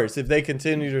of course, if they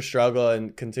continue to struggle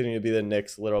and continue to be the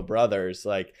Knicks' little brothers,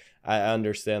 like I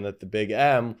understand that the Big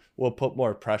M will put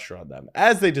more pressure on them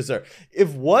as they deserve.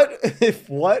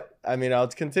 I mean, I'll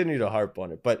continue to harp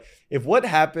on it, but if what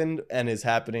happened and is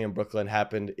happening in Brooklyn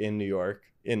happened in New York,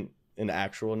 in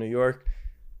actual New York,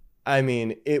 I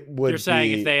mean, it would. You're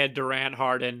saying if they had Durant,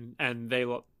 Harden, and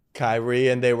Kyrie,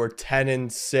 and they were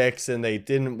 10-6, and they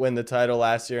didn't win the title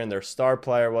last year, and their star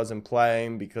player wasn't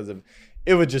playing because of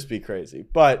it, would just be crazy.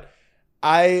 But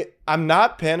I'm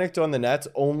not panicked on the Nets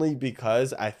only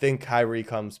because I think Kyrie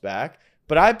comes back.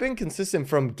 But I've been consistent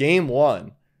from game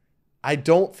one. I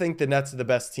don't think the Nets are the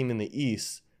best team in the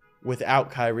East without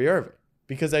Kyrie Irving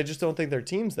because I just don't think their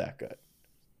team's that good.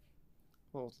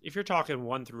 Well, if you're talking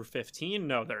 1 through 15,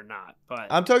 no, they're not. But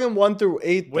I'm talking 1 through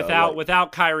 8.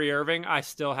 Without Kyrie Irving, I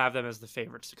still have them as the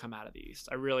favorites to come out of the East.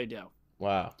 I really do.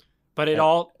 Wow. But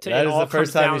that is the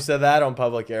first time you said that on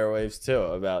public airwaves too,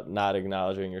 about not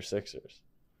acknowledging your Sixers.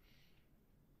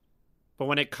 But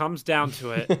when it comes down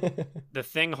to it, the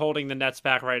thing holding the Nets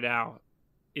back right now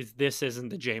is this isn't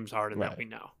the James Harden that we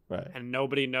know. Right. And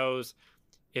nobody knows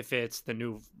if it's the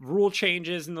new rule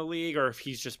changes in the league or if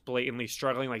he's just blatantly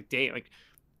struggling like Dame. Like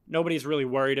nobody's really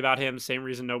worried about him. Same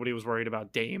reason nobody was worried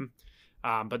about Dame.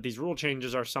 But these rule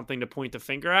changes are something to point the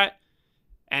finger at.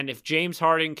 And if James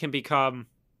Harden can become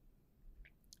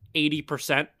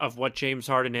 80% of what James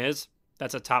Harden is,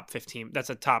 that's a top 15. That's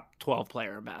a top 12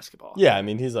 player in basketball. Yeah, I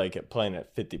mean, he's like playing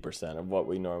at 50% of what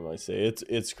we normally see.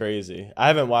 It's crazy. I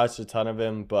haven't watched a ton of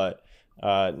him, but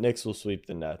Knicks will sweep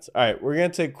the Nets. All right, we're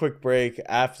going to take a quick break.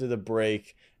 After the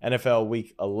break, NFL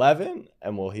Week 11,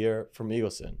 and we'll hear from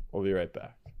Eagleson. We'll be right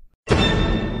back.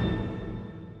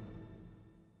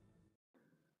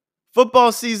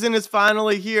 Football season is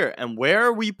finally here, and where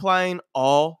are we playing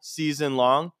all season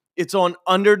long? It's on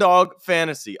Underdog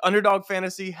Fantasy. Underdog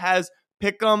Fantasy has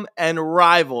Pick'em and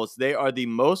Rivals. They are the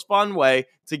most fun way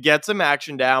to get some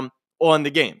action down on the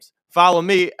games. Follow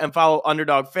me and follow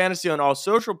Underdog Fantasy on all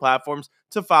social platforms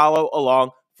to follow along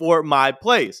for my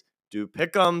plays. Do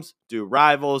Pick'ems, do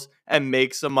Rivals, and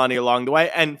make some money along the way.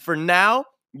 And for now,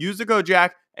 use the code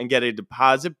Jack and get a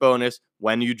deposit bonus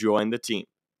when you join the team.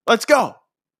 Let's go!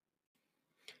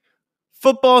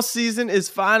 Football season is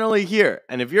finally here,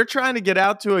 and if you're trying to get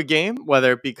out to a game,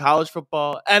 whether it be college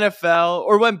football, NFL,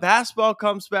 or when basketball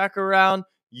comes back around,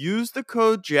 use the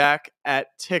code Jack at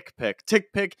TickPick.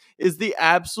 TickPick is the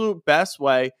absolute best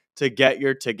way to get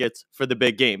your tickets for the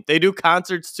big game. They do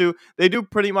concerts too. They do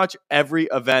pretty much every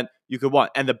event you could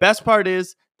want. And the best part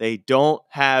is they don't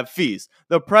have fees.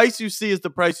 The price you see is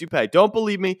the price you pay. Don't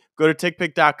believe me? Go to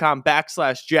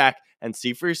tickpick.com/Jack and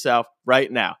see for yourself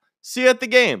right now. See you at the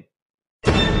game.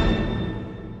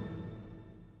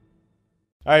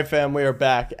 All right, fam, we are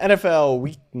back. NFL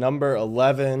week number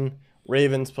 11.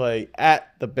 Ravens play at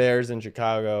the Bears in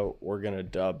Chicago. We're going to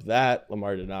dub that.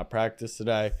 Lamar did not practice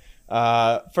today.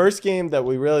 First game that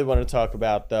we really want to talk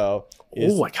about, though,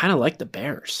 is... I kind of like the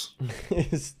Bears.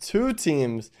 is two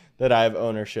teams that I have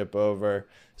ownership over.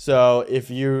 So if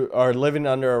you are living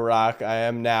under a rock, I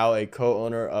am now a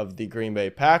co-owner of the Green Bay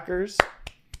Packers.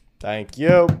 Thank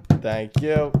you. Thank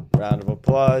you. Round of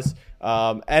applause.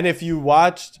 And if you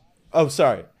watched... Oh,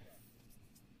 sorry.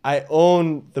 I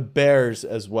own the Bears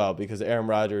as well because Aaron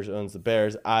Rodgers owns the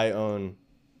Bears. I own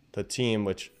the team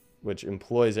which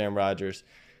employs Aaron Rodgers.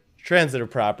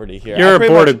 Transitive property here. You're a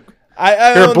board of...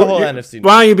 I own the whole NFC.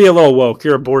 Why don't you be a little woke?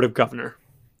 You're a board of governor.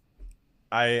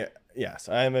 Yes,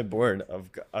 I am a board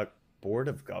of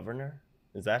governor.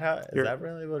 Is that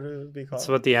really what it would be called? That's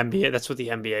what the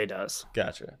NBA does.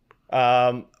 Gotcha.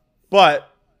 But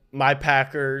my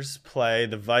Packers play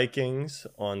the Vikings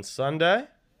on Sunday.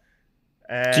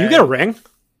 And do you get a ring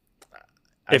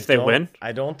if they win?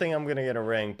 I don't think I'm gonna get a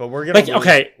ring, but we're gonna lose.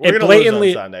 Okay. We're gonna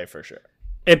lose on Sunday for sure.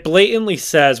 It blatantly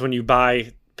says when you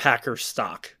buy Packers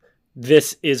stock,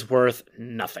 this is worth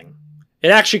nothing. It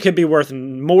actually could be worth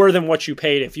more than what you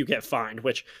paid if you get fined,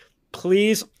 which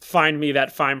please find me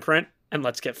that fine print and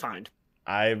let's get fined.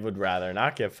 I would rather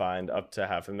not get fined up to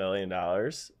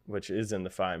 $500,000, which is in the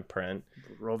fine print.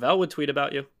 Rovell would tweet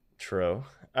about you. True.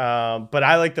 But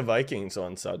I like the Vikings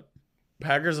on Sunday.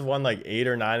 Packers have won like 8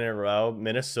 or 9 in a row.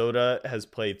 Minnesota has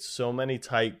played so many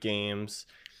tight games.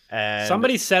 And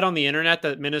somebody said on the internet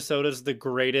that Minnesota's the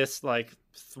greatest, like,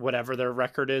 whatever their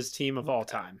record is, team of all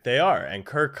time. They are. And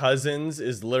Kirk Cousins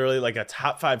is literally like a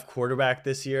top 5 quarterback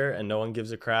this year, and no one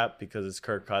gives a crap because it's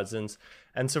Kirk Cousins.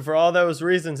 And so for all those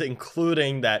reasons,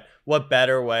 including that, what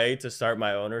better way to start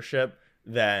my ownership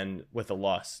than with a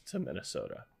loss to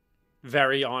Minnesota?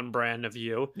 Very on brand of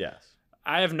you. Yes.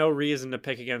 I have no reason to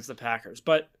pick against the Packers,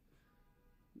 but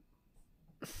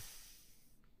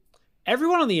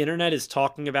everyone on the internet is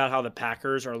talking about how the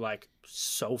Packers are like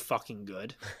so fucking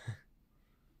good.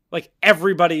 Like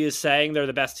everybody is saying they're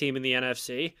the best team in the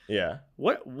NFC. Yeah.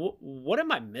 What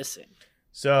am I missing?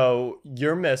 So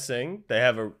you're missing. They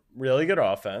have a really good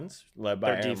offense led by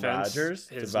Aaron Rodgers,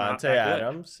 Devontae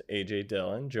Adams, AJ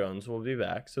Dillon, Jones will be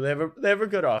back. So they have a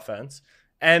good offense,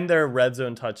 and their red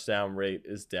zone touchdown rate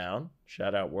is down.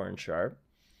 Shout out Warren Sharp.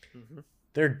 Mm-hmm.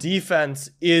 Their defense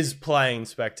is playing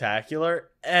spectacular,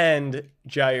 and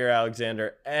Jair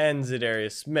Alexander and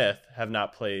Zadarius Smith have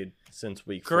not played since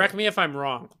week 4. Correct me if I'm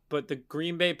wrong, but the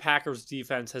Green Bay Packers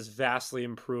defense has vastly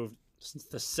improved since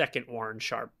the second Warren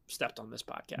Sharp stepped on this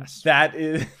podcast.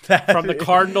 From the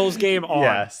Cardinals game on.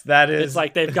 Yes, that is. It's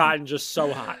like they've gotten just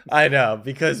so hot. I know,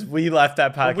 because we left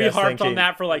that podcast we harped on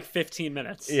that for like 15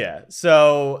 minutes. Yeah,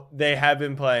 so they have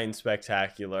been playing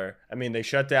spectacular. I mean, they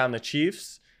shut down the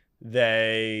Chiefs.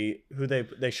 They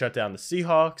shut down the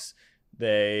Seahawks.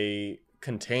 They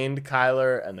contained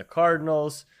Kyler and the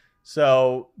Cardinals.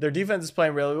 So their defense is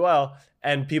playing really well.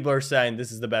 And people are saying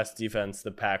this is the best defense the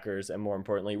Packers, and more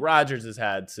importantly, Rodgers has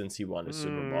had since he won a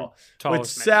Super Bowl. Which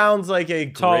sounds like a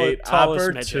great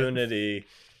opportunity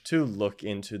to look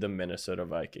into the Minnesota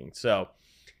Vikings. So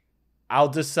I'll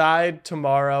decide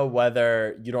tomorrow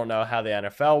whether you don't know how the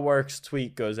NFL works.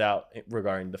 Tweet goes out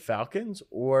regarding the Falcons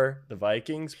or the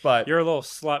Vikings. But you're a little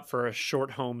slut for a short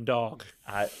home dog.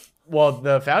 Well,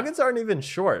 the Falcons aren't even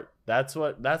short. That's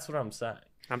what I'm saying.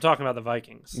 I'm talking about the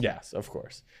Vikings. Yes, of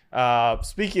course.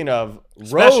 Speaking of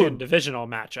especially in divisional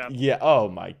matchup. Yeah. Oh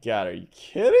my God. Are you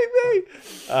kidding me?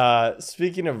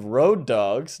 Speaking of road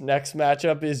dogs, next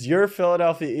matchup is your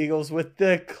Philadelphia Eagles with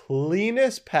the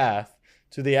cleanest path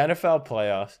to the NFL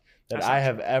playoffs that I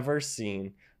have ever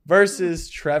seen versus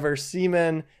Trevor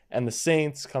Seaman and the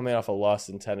Saints coming off a loss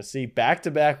in Tennessee.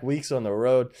 Back-to-back weeks on the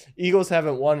road. Eagles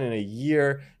haven't won in a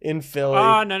year in Philly.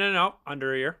 No.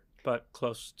 Under a year. But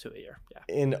close to a year, yeah.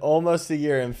 In almost a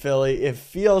year in Philly, it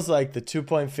feels like the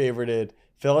 2-point favorited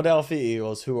Philadelphia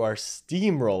Eagles, who are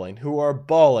steamrolling, who are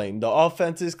balling. The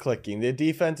offense is clicking. The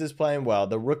defense is playing well.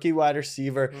 The rookie wide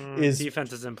receiver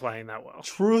defense isn't playing that well.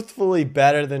 Truthfully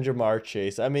better than Jamar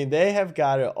Chase. I mean, they have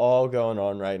got it all going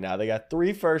on right now. They got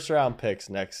 3 first-round picks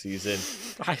next season.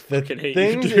 I fucking hate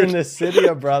things you, dude. in the city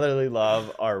of brotherly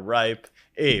love are ripe.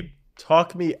 Abe,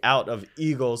 talk me out of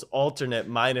Eagles alternate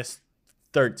minus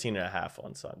 13.5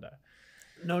 on Sunday.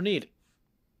 No need.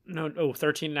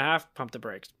 13.5, pump the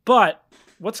brakes. But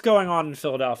what's going on in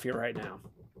Philadelphia right now?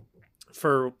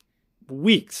 For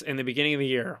weeks in the beginning of the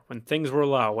year, when things were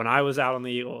low, when I was out on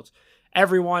the Eagles,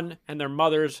 everyone and their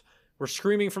mothers were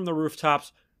screaming from the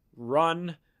rooftops,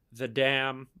 run the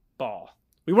damn ball.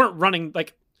 We weren't running,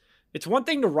 like, it's one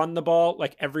thing to run the ball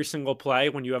like every single play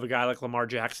when you have a guy like Lamar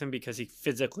Jackson because he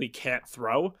physically can't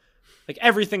throw. Like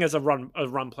everything is a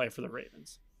run play for the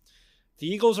Ravens. The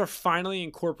Eagles are finally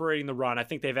incorporating the run. I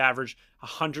think they've averaged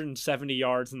 170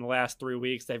 yards in the last 3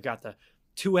 weeks. They've got the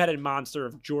two-headed monster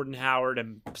of Jordan Howard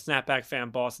and snapback fan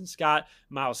Boston Scott.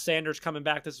 Miles Sanders coming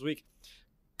back this week.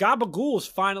 Gabagool's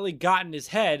finally gotten his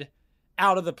head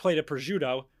out of the plate of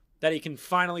prosciutto that he can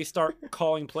finally start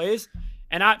calling plays.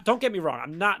 And don't get me wrong,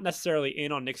 I'm not necessarily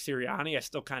in on Nick Sirianni. I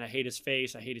still kind of hate his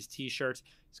face. I hate his T-shirts.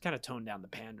 He's kind of toned down the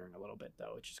pandering a little bit,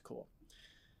 though, which is cool.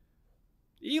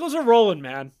 The Eagles are rolling,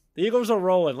 man. The Eagles are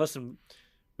rolling. Listen,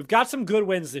 we've got some good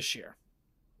wins this year.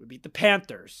 We beat the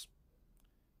Panthers.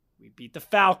 We beat the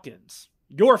Falcons.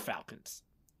 Your Falcons.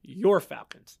 Your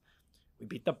Falcons. We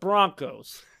beat the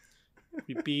Broncos.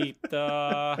 We beat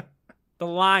the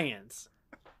Lions.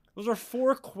 Those are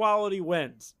 4 quality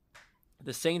wins.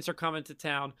 The Saints are coming to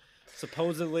town.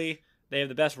 Supposedly, they have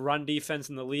the best run defense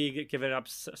in the league, giving up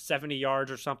 70 yards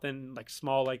or something like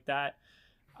small like that.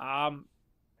 I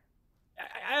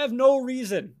have no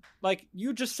reason. Like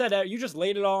you just said, you just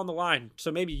laid it all on the line.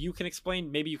 So maybe you can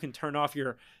explain. Maybe you can turn off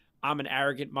your "I'm an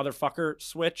arrogant motherfucker"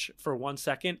 switch for 1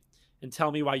 second and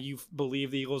tell me why you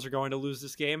believe the Eagles are going to lose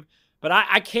this game. But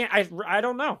I can't. I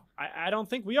don't know. I don't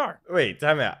think we are. Wait,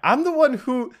 time out. I'm the one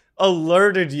who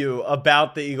alerted you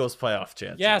about the Eagles' playoff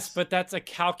chances. Yes, but that's a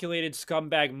calculated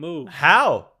scumbag move.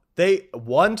 How? They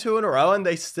won 2 in a row, and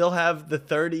they still have the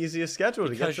third easiest schedule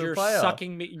to get to the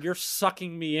playoff. You're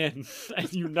sucking me in,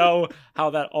 and you know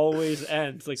how that always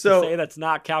ends. Like, So- to say that's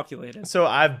not calculated. So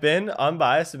I've been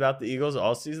unbiased about the Eagles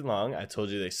all season long. I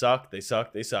told you they suck, they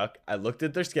suck, they suck. I looked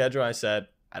at their schedule and I said,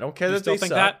 I don't care You that still they think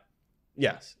suck. that?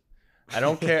 Yes. I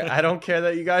don't care. I don't care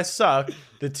that you guys suck.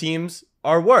 The teams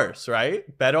are worse,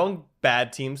 right? Bet on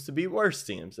bad teams to beat worse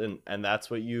teams. And that's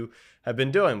what you have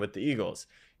been doing with the Eagles.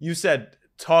 You said,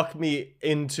 talk me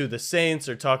into the Saints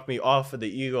or talk me off of the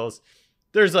Eagles.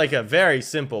 There's like a very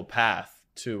simple path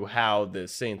to how the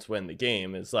Saints win the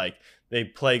game. It's like they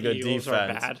play good Eagles are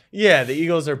defense. bad. Yeah, the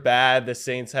Eagles are bad. The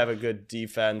Saints have a good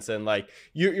defense. And like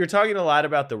you're talking a lot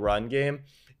about the run game.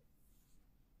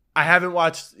 I haven't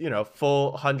watched,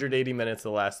 full 180 minutes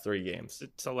of the last 3 games.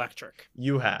 It's electric.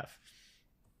 You have.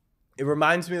 It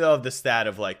reminds me, though, of the stat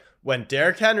of, like, when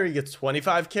Derrick Henry gets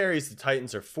 25 carries, the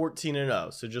Titans are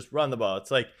 14-0. So just run the ball.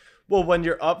 It's like, well, when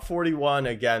you're up 41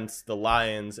 against the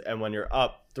Lions and when you're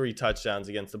up 3 touchdowns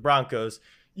against the Broncos,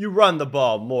 you run the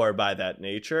ball more by that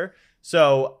nature.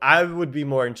 So I would be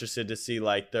more interested to see,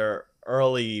 like, their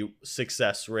early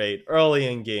success rate early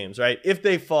in games, right? If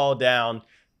they fall down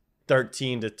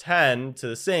 13-10 to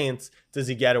the Saints, does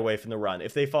he get away from the run?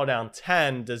 If they fall down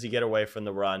 10, does he get away from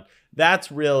the run?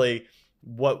 That's really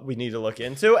what we need to look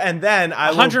into. And then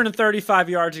 135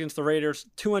 yards against the Raiders,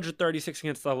 236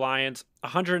 against the Lions,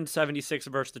 176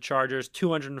 versus the Chargers,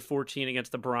 214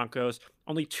 against the Broncos.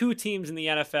 Only 2 teams in the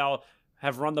NFL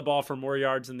have run the ball for more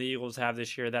yards than the Eagles have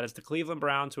this year. That is the Cleveland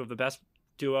Browns, who have the best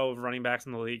duo of running backs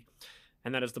in the league.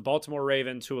 And that is the Baltimore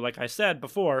Ravens, who, like I said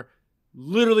before,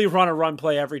 literally run a run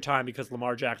play every time because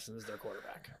Lamar Jackson is their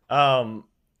quarterback.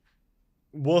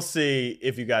 We'll see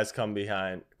if you guys come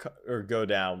behind or go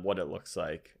down what it looks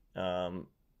like.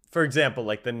 For example,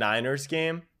 like the Niners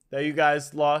game that you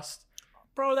guys lost.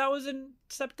 Bro, that was in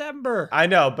September. I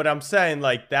know, but I'm saying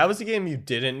like that was a game you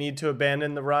didn't need to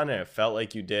abandon the run, and it felt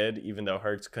like you did, even though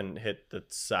Hurts couldn't hit the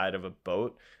side of a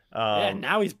boat. Yeah,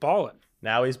 now he's balling.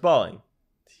 Now he's balling.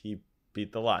 He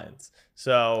beat the Lions.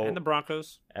 So And the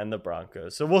Broncos.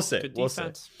 So we'll see. Good We'll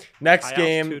defense. see. Next High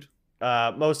game. altitude.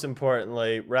 Most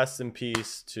importantly, rest in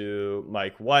peace to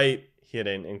Mike White. He had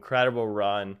an incredible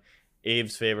run.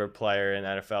 Abe's favorite player in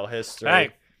NFL history. Hey,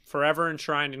 forever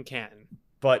enshrined in Canton.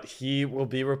 But he will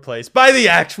be replaced by the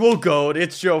actual GOAT.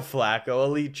 It's Joe Flacco.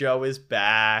 Elite Joe is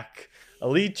back.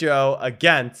 Elite Joe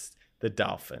against the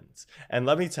Dolphins. And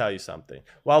let me tell you something.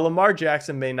 While Lamar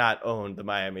Jackson may not own the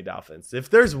Miami Dolphins, if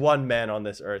there's one man on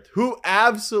this earth who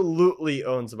absolutely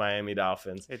owns the Miami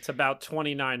Dolphins, It's about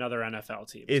 29 other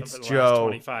NFL teams. it's over the last Joe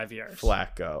 25 years.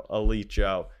 Flacco. Elite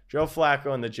Joe. Joe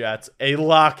Flacco and the Jets. A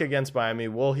lock against Miami.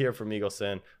 We'll hear from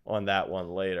Eagleson on that one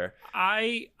later.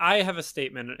 I have a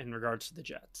statement in regards to the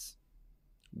Jets.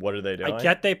 What are they doing? I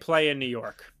get they play in New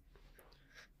York.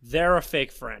 They're a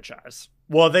fake franchise.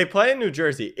 Well, they play in New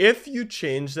Jersey. If you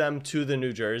change them to the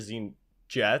New Jersey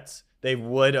Jets, they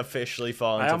would officially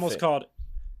fall into I almost called,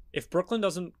 if Brooklyn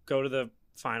doesn't go to the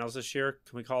finals this year,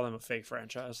 can we call them a fake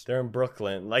franchise? They're in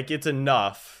Brooklyn. Like, it's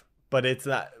enough, but it's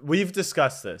not. We've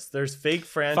discussed this. There's fake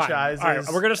franchises. Fine. All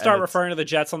right, we're going to start referring to the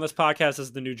Jets on this podcast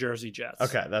as the New Jersey Jets.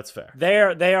 Okay, that's fair.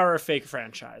 They are a fake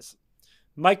franchise.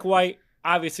 Mike White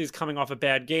obviously is coming off a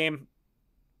bad game.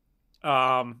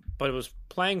 But it was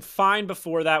playing fine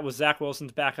before that with Zach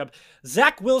Wilson's backup.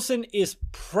 Zach Wilson is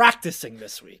practicing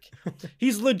this week.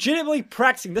 He's legitimately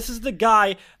practicing. This is the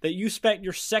guy that you spent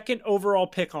your second overall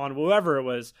pick on, whoever it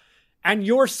was, and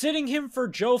you're sitting him for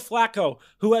Joe Flacco,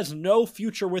 who has no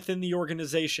future within the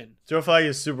organization. Joe Flacco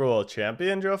is Super Bowl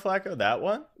champion, Joe Flacco? That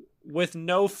one? With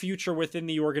no future within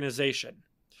the organization.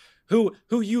 Who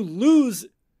you lose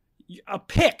a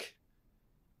pick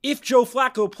if Joe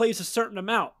Flacco plays a certain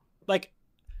amount. Like,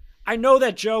 I know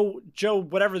that Joe,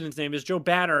 whatever his name is, Joe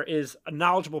Banner is a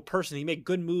knowledgeable person. He made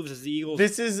good moves as the Eagles.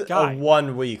 This is guy. a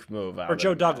 1 week move. Or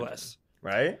Joe Douglas.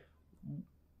 Right?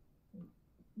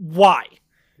 Why?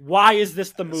 Why is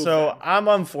this the move? So then? I'm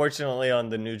unfortunately on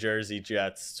the New Jersey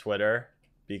Jets Twitter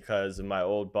because of my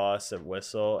old boss at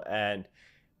Whistle. And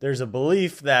there's a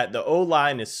belief that the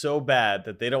O-line is so bad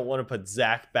that they don't want to put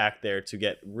Zach back there to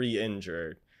get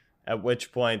re-injured. At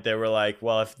which point they were like,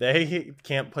 well, if they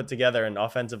can't put together an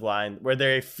offensive line where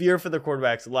they fear for the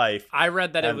quarterback's life. I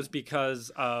read that it was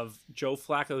because of Joe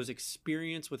Flacco's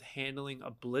experience with handling a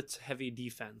blitz-heavy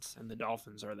defense, and the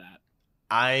Dolphins are that.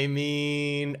 I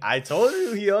mean, I told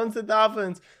you he owns the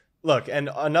Dolphins, Look, and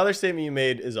another statement you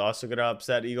made is also going to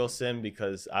upset Eagles Sim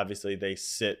because obviously they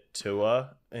sit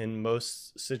Tua in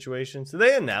most situations. Did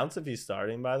they announce if he's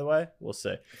starting, by the way? We'll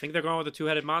see. I think they're going with a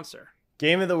two-headed monster.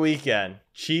 Game of the weekend,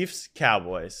 Chiefs,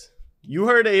 Cowboys. You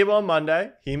heard Abe on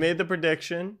Monday. He made the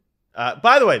prediction.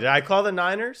 By the way, did I call the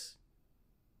Niners?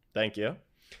 Thank you.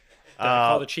 I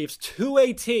call the Chiefs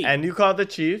 2-18. And you called the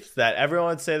Chiefs that everyone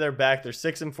would say they're back. They're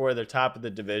 6-4. They're top of the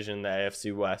division, the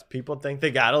AFC West. People think they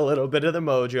got a little bit of the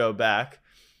mojo back.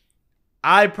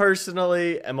 I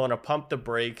personally am on a pump the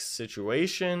brakes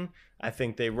situation. I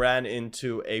think they ran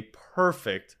into a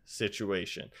perfect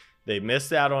situation. They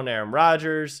missed out on Aaron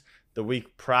Rodgers. The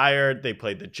week prior, they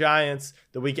played the Giants.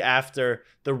 The week after,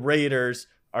 the Raiders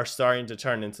are starting to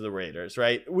turn into the Raiders,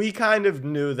 right? We kind of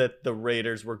knew that the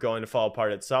Raiders were going to fall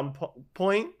apart at some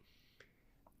point.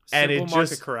 And Simple it market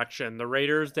just correction. The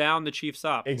Raiders down, the Chiefs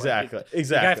up. Exactly. Like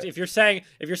Exactly. If you're saying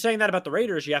that about the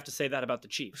Raiders, you have to say that about the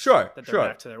Chiefs. Sure. That they're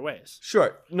back to their ways.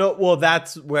 Sure. No, well,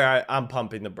 that's where I'm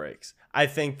pumping the brakes. I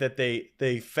think that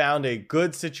they found a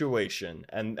good situation,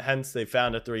 and hence they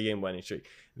found a 3-game winning streak.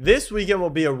 This weekend will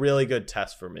be a really good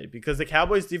test for me because the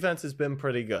Cowboys defense has been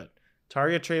pretty good.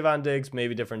 Target Trayvon Diggs,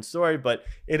 maybe different story, but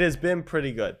it has been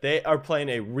pretty good. They are playing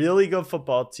a really good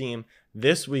football team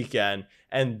this weekend,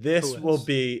 and this will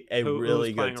be a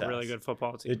really good test. A really good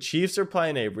football team? The Chiefs are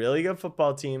playing a really good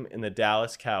football team in the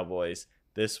Dallas Cowboys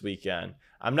this weekend.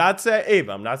 I'm not saying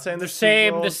the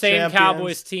same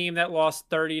Cowboys team that lost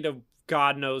 30 to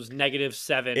God knows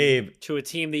 -7 to a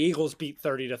team the Eagles beat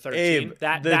 30-13.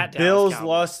 The Bills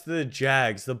lost to the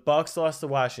Jags. The Bucks lost to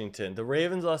Washington. The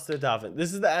Ravens lost to the Dolphins.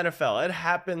 This is the NFL. It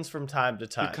happens from time to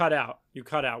time. You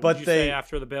cut out. But what did you say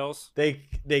after the Bills?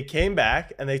 They came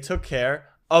back and they took care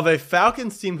of a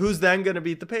Falcons team who's then going to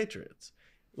beat the Patriots.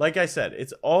 Like I said,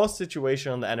 it's all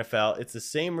situational in the NFL. It's the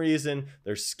same reason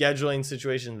there's scheduling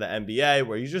situations in the NBA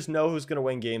where you just know who's going to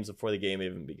win games before the game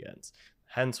even begins.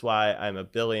 Hence why I'm a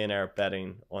billionaire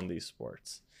betting on these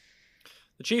sports.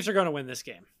 The Chiefs are going to win this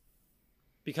game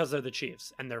because they're the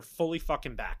Chiefs and they're fully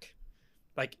fucking back.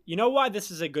 Like, you know why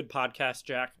this is a good podcast,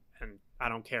 Jack? And I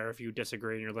don't care if you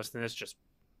disagree and you're listening to this, just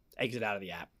exit out of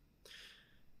the app.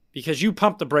 Because you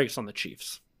pump the brakes on the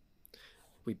Chiefs.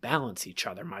 We balance each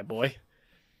other, my boy.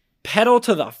 Pedal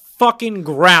to the fucking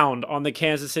ground on the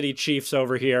Kansas City Chiefs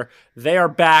over here. They are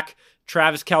back.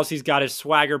 Travis Kelce's got his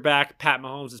swagger back. Pat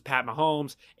Mahomes is Pat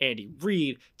Mahomes. Andy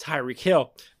Reid, Tyreek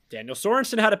Hill. Daniel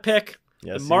Sorensen had a pick.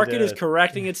 Yes, the market is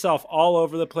correcting itself all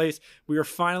over the place. We are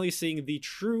finally seeing the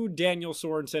true Daniel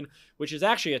Sorensen, which is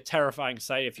actually a terrifying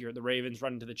sight if you're the Ravens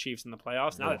running to the Chiefs in the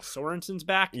playoffs. Now that Sorensen's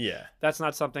back, that's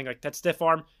not something like that stiff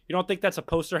arm. You don't think that's a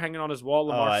poster hanging on his wall,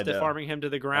 Lamar stiff arming him to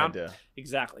the ground? I do.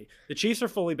 Exactly. The Chiefs are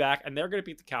fully back, and they're going to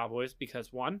beat the Cowboys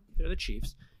because, one, they're the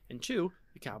Chiefs, and two,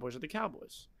 the Cowboys are the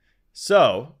Cowboys.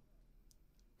 So,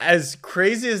 as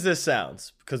crazy as this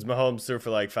sounds, because Mahomes threw for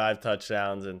like 5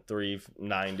 touchdowns and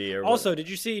 390 or also, did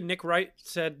you see Nick Wright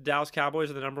said Dallas Cowboys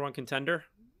are the number 1 contender?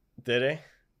 Did he?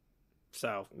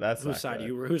 So that's whose side are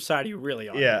you really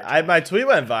on? Yeah, my tweet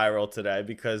went viral today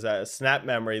because a snap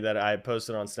memory that I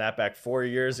posted on Snapback 4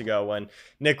 years ago when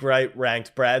Nick Wright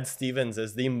ranked Brad Stevens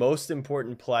as the most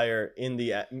important person in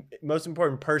the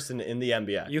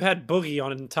NBA. You had Boogie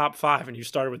on in the top 5 and you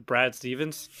started with Brad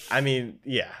Stevens. I mean,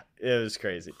 yeah, it was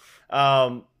crazy.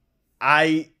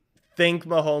 I think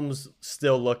Mahomes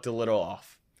still looked a little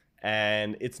off.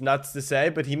 And it's nuts to say,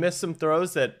 but he missed some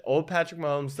throws that old Patrick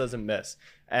Mahomes doesn't miss.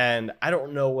 And I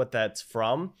don't know what that's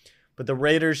from, but the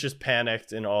Raiders just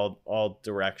panicked in all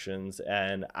directions.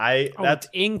 And that's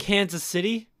in Kansas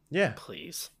City? Yeah.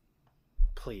 Please,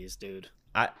 dude.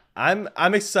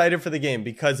 I'm excited for the game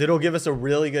because it'll give us a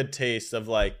really good taste of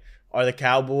like, are the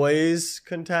Cowboys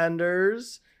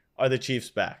contenders? Are the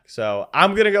Chiefs back? So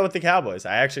I'm going to go with the Cowboys.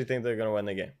 I actually think they're going to win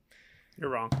the game.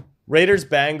 You're wrong. Raiders,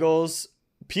 Bengals.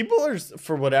 People are,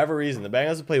 for whatever reason, the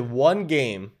Bengals have played one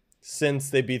game since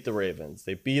they beat the Ravens.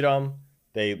 They beat them.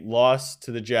 They lost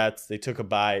to the Jets. They took a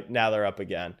bye. Now they're up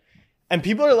again. And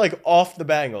people are like off the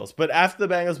Bengals. But after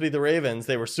the Bengals beat the Ravens,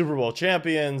 they were Super Bowl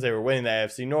champions. They were winning the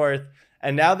AFC North.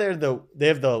 And now they have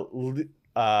the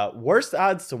worst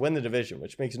odds to win the division,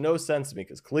 which makes no sense to me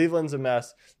because Cleveland's a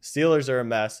mess. The Steelers are a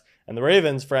mess. And the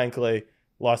Ravens, frankly,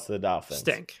 lost to the Dolphins.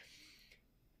 Stink.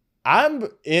 I'm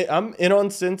in on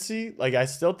Cincy. Like, I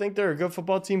still think they're a good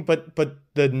football team, but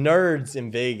the nerds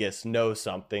in Vegas know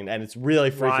something, and it's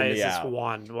really freaking me out.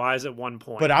 Why is it 1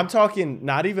 point? But I'm talking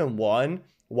not even one.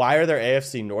 Why are their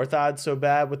AFC North odds so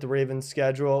bad with the Ravens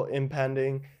schedule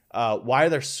impending? Why are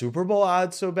their Super Bowl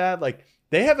odds so bad? Like,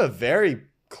 they have a very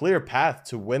clear path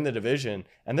to win the division,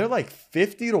 and they're like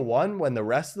 50-1 when the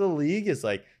rest of the league is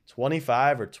like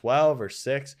 25 or 12 or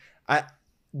 6.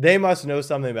 They must know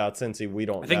something about Cincy we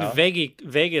don't know. I think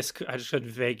Vegas. I just said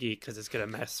Vegas because it's gonna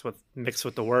mix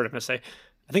with the word. I'm gonna say.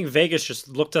 I think Vegas just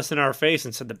looked us in our face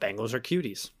and said the Bengals are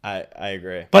cuties. I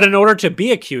agree. But in order to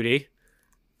be a cutie,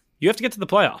 you have to get to the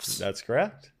playoffs. That's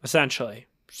correct. Essentially.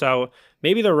 So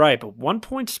maybe they're right, but 1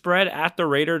 point spread at the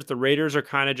Raiders. The Raiders are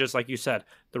kind of just like you said,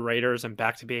 the Raiders and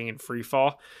back to being in free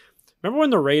fall. Remember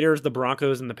when the Raiders, the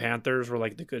Broncos, and the Panthers were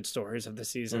like the good stories of the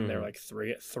season? They're like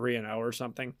 3-0 or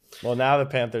something. Well, now the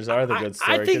Panthers are the good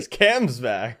story because Cam's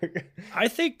back. I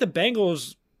think the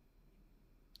Bengals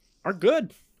are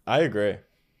good. I agree.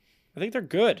 I think they're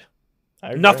good.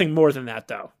 Nothing more than that,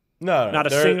 though. No, not a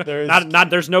single.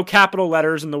 There's no capital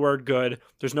letters in the word "good."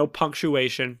 There's no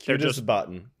punctuation. They're just a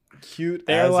button. Cute.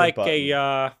 They're as like a button.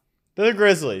 a. They're the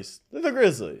Grizzlies. They're the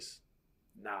Grizzlies.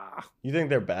 Nah. You think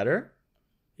they're better?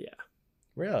 Yeah.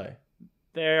 Really?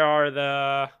 They are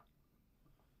the.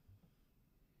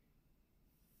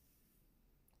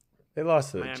 They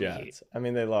lost to the Miami Jets. Heat. I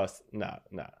mean, they lost. No.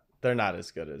 They're not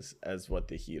as good as what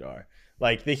the Heat are.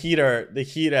 Like the Heat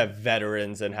have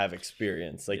veterans and have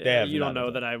experience. Like they have. You don't know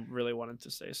that I really wanted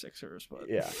to say Sixers, but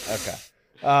yeah. Okay.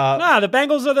 The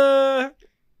Bengals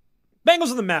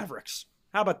are the Mavericks.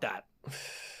 How about that?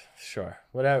 Sure.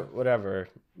 Whatever.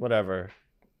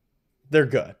 They're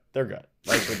good.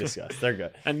 Like we discussed, they're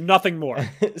good. And nothing more.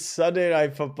 Sunday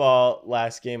Night Football,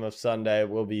 last game of Sunday,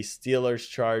 will be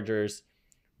Steelers-Chargers.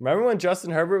 Remember when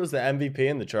Justin Herbert was the MVP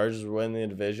and the Chargers were winning the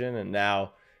division, and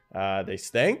now they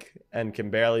stink and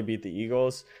can barely beat the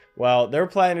Eagles? Well, they're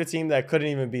playing a team that couldn't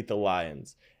even beat the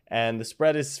Lions. And the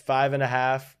spread is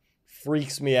 5.5.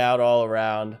 Freaks me out all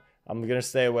around. I'm going to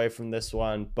stay away from this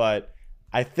one. But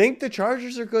I think the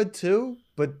Chargers are good too.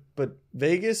 But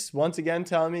Vegas, once again,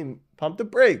 telling me, pump the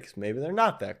brakes. Maybe they're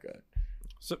not that good.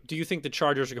 So do you think the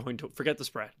Chargers are going to, forget the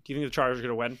spread, do you think the Chargers are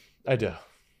going to win? I do. And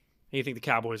you think the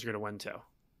Cowboys are going to win too?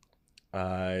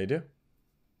 I do.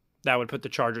 That would put the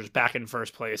Chargers back in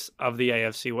first place of the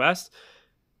AFC West.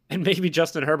 And maybe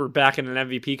Justin Herbert back in an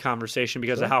MVP conversation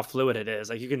because of how fluid it is.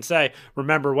 Like you can say,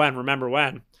 remember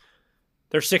when.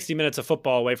 They're 60 minutes of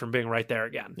football away from being right there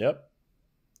again. Yep.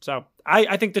 So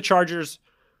I think the Chargers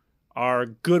are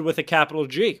good with a capital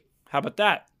G. How about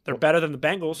that? They're better than the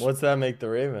Bengals. What's that make the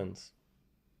Ravens?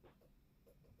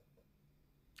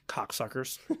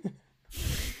 Cocksuckers.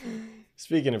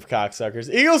 Speaking of cocksuckers,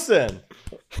 Eagleson,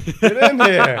 get in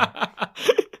here.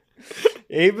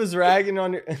 Abe was ragging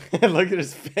on your. Look at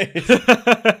his face.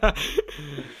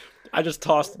 I just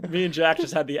tossed. Me and Jack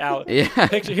just had the alley. Yeah.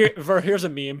 Picture here. Here's a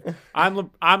meme. I'm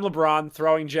LeBron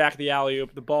throwing Jack the alley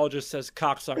oop. The ball just says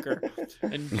cocksucker,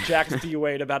 and Jack's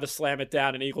D-Wade about to slam it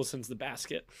down, and Eagleson's the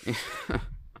basket.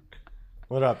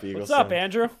 What up, Eagleson? What's up,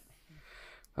 Andrew?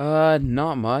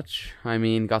 Not much. I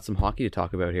mean, got some hockey to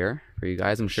talk about here for you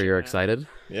guys. I'm sure you're excited.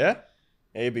 Yeah.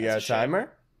 Abe, you got a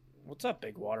timer? What's up,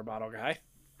 big water bottle guy?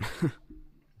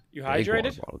 You Big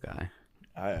hydrated? water bottle guy.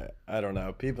 I don't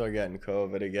know. People are getting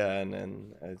COVID again,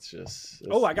 and it's just.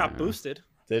 I got boosted.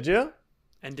 Did you?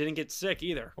 And didn't get sick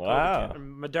either. Wow.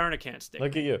 Moderna can't stick.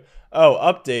 Look at you. Oh,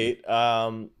 update.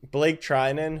 Blake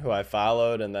Trinan, who I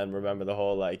followed, and then remember the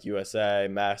whole USA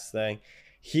mask thing.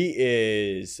 He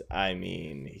is. I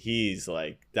mean, he's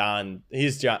like Don.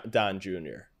 He's Don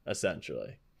Jr.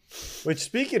 essentially. Which,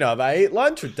 speaking of, I ate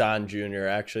lunch with Don Jr.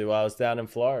 actually while I was down in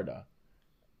Florida.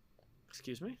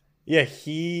 Excuse me? Yeah,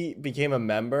 he became a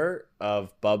member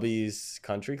of Bubby's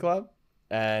Country Club,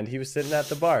 and he was sitting at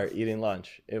the bar eating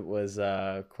lunch. It was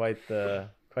quite the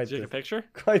picture?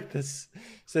 Quite this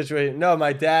situation. No,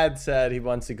 my dad said he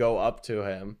wants to go up to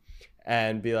him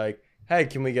and be like, "Hey,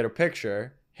 can we get a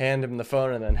picture?" Hand him the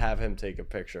phone and then have him take a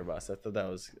picture of us. I thought that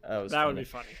was That funny. would be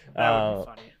funny. That would be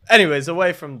funny. Anyways,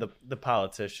 away from the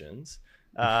politicians,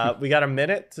 we got a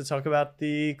minute to talk about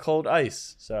the cold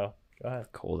ice. So go ahead.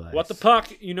 Cold ice. What the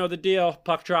puck? You know the deal.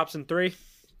 Puck drops in 3,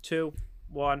 2,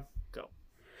 1, go.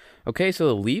 Okay, so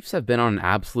the Leafs have been on an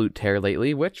absolute tear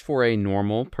lately, which for a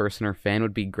normal person or fan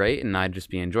would be great, and I'd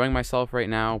just be enjoying myself right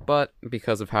now, but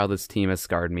because of how this team has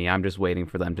scarred me, I'm just waiting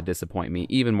for them to disappoint me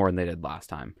even more than they did last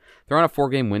time. They're on a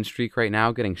 4-game win streak right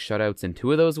now, getting shutouts in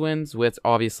 2 of those wins, which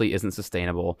obviously isn't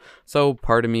sustainable, so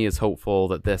part of me is hopeful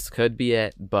that this could be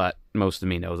it, but most of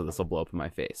me knows that this will blow up in my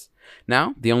face.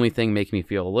 Now, the only thing making me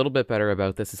feel a little bit better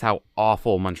about this is how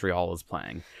awful Montreal is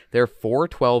playing. They're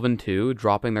 4-12-2,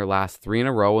 dropping their last 3 in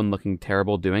a row and looking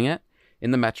terrible doing it.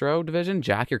 In the Metro division,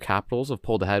 Jack, your Capitals have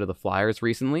pulled ahead of the Flyers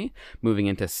recently, moving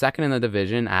into second in the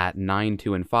division at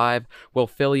 9-2-5, while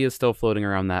Philly is still floating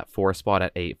around that 4 spot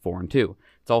at 8-4-2.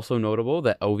 It's also notable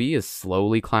that OV is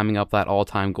slowly climbing up that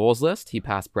all-time goals list. He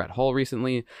passed Brett Hull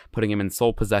recently, putting him in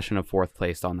sole possession of 4th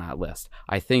place on that list.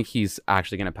 I think he's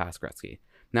actually going to pass Gretzky.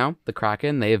 Now, the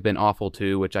Kraken, they have been awful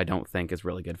too, which I don't think is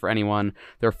really good for anyone.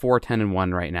 They're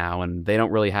 4-10-1 right now, and they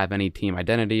don't really have any team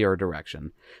identity or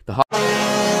direction. You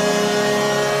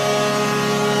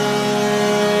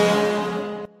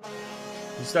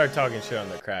start talking shit on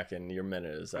the Kraken, your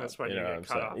minute is up. That's when you know get what I'm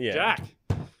cut saying? off. Yeah. Jack,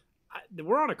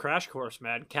 we're on a crash course,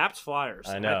 man. Caps Flyers.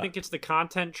 I know. I think it's the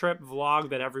content trip vlog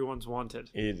that everyone's wanted.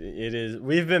 It is.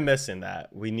 We've been missing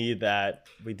that. We need that.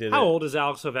 We did. How old is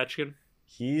Alex Ovechkin?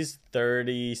 He's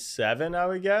 37, I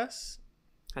would guess.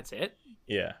 That's it.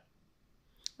 Yeah.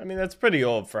 I mean, that's pretty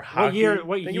old for hockey.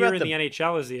 What year in the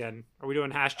NHL is he in? Are we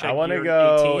doing hashtag I want to year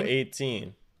go 18?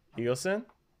 18. Eagleson?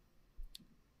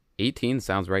 18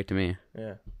 sounds right to me.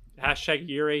 Yeah. Hashtag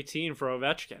year 18 for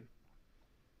Ovechkin.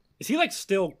 Is he like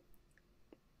still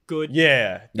good?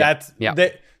 Yeah. That's yeah.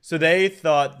 So they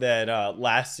thought that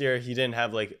last year he didn't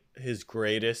have like his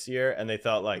greatest year, and they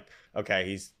thought like,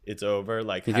 okay, it's over.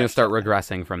 Like he's gonna start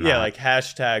regressing from that. Yeah, like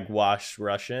hashtag wash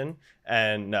Russian.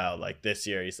 And no, like this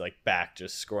year he's like back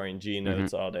just scoring G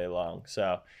notes all day long.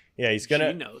 So yeah, he's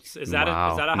gonna G notes. Is that a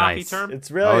hockey nice. term? It's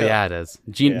really yeah, it is.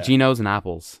 Genos and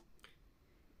apples.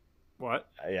 What?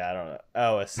 Yeah, I don't know.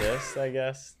 Oh, assist, I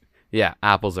guess. Yeah,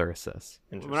 apples are assists.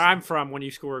 Where I'm from, when you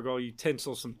score a goal, you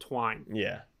tinsel some twine.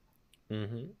 Yeah.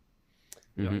 Mm-hmm.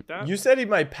 You like that? You said he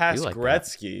might pass like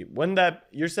Gretzky. When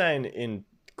you're saying in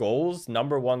goals,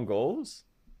 number 1 goals?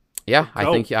 Yeah,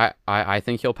 I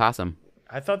think he'll pass him.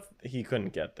 I thought he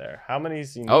couldn't get there. How many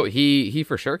is he? Oh, he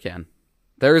for sure can.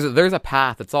 There's a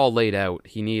path. It's all laid out.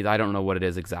 I don't know what it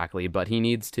is exactly, but he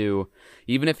needs to,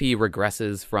 even if he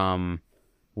regresses from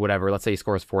whatever, let's say he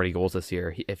scores 40 goals this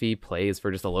year, if he plays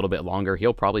for just a little bit longer,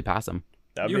 he'll probably pass him.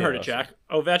 You heard it, Jack.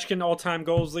 Ovechkin, all-time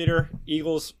goals leader.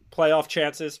 Eagles playoff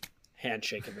chances.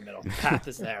 Handshake in the middle. The path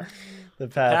is there. The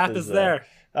path is there.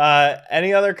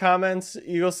 Any other comments,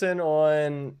 Eagleson,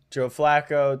 on Joe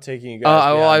Flacco taking you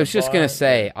guys? Well, I was just gonna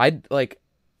say,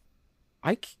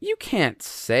 you can't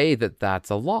say that that's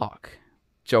a lock.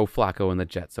 Joe Flacco and the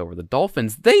Jets over the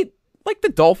Dolphins. The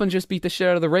Dolphins just beat the shit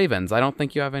out of the Ravens. I don't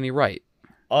think you have any right.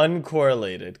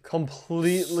 Uncorrelated,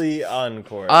 completely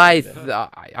uncorrelated.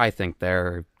 I think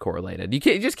they're correlated. You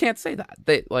just can't say that.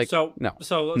 They let's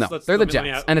they're the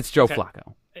Jets, and it's Joe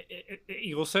Flacco.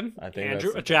 Eagleson, I think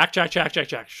Andrew, Jack.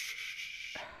 Jack.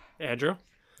 Shh. Andrew.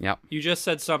 Yep. You just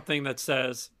said something that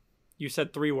says, you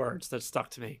said 3 words that stuck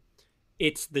to me.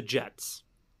 It's the Jets.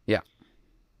 Yeah.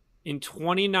 In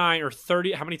 29 or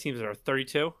 30, how many teams are there?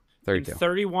 32? 32. In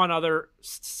 31 other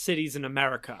cities in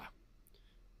America,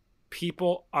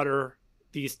 people utter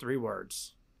these 3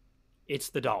 words. It's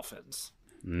the Dolphins.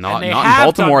 Not in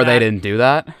Baltimore, they didn't do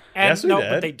that. Yes, we did.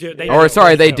 But they do.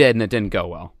 They did, and it didn't go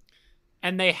well.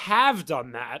 And they have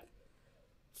done that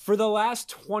for the last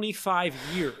 25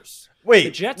 years. Wait,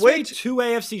 the Jets made 2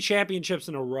 AFC championships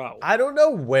in a row. I don't know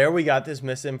where we got this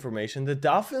misinformation. The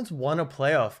Dolphins won a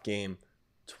playoff game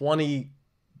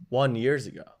 21 years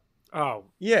ago. Oh.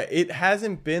 Yeah, it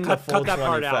hasn't been the full 25. Cut that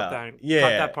part out then. Yeah. Cut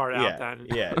that part out then.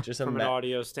 Yeah, just from an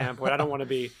audio standpoint. I don't want to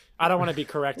be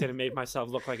corrected and make myself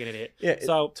look like an idiot. Yeah,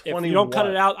 so if you don't cut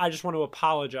it out, I just want to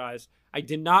apologize. I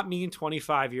did not mean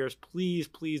 25 years. Please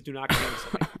do not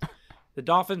cancel me. The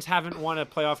Dolphins haven't won a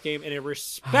playoff game in a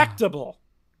respectable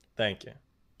Thank you.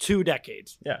 2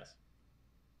 decades. Yes.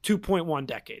 2.1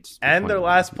 decades. And their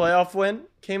last playoff win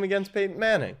came against Peyton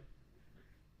Manning.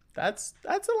 That's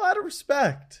a lot of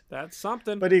respect. That's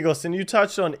something. But Eagleson, you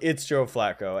touched on it's Joe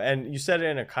Flacco, and you said it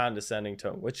in a condescending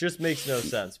tone, which just makes no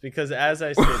sense because, as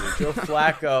I stated, Joe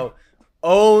Flacco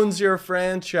owns your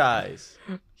franchise.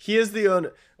 He is the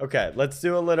owner. Okay, let's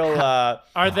do a little.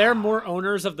 Are there more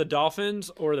owners of the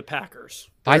Dolphins or the Packers?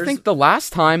 I think the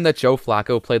last time that Joe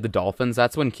Flacco played the Dolphins,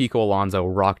 that's when Kiko Alonso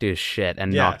rocked his shit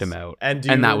and knocked him out. And do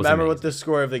you remember what the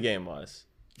score of the game was?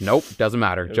 Nope, doesn't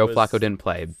matter. Joe Flacco didn't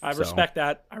play. I respect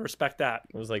that.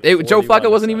 It was like Joe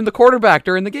Flacco wasn't even the quarterback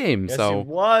during the game. Yes, so he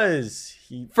was.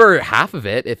 For half of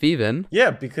it, if even. Yeah,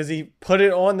 because he put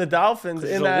it on the Dolphins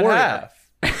in that half.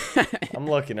 I'm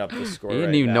looking up the score. He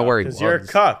didn't even know where he was.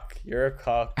 Because you're a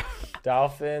cuck.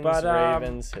 Dolphins,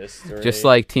 Ravens history. Just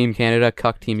like Team Canada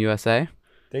cucked Team USA.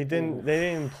 They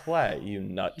didn't play, you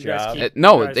nut job. In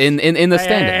the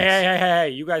standings. Hey,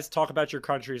 you guys talk about your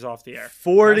countries off the air.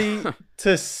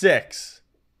 40-6.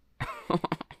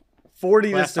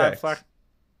 40-6.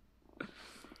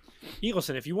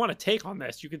 Eagleson, if you want to take on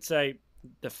this, you could say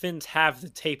the Finns have the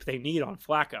tape they need on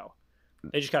Flacco.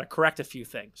 They just got to correct a few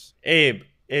things. Abe,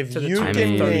 if you can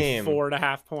name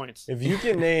 4.5 points. If you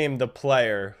can name the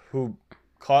player who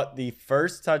caught the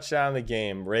first touchdown of the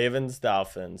game,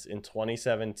 Ravens-Dolphins, in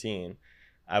 2017,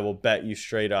 I will bet you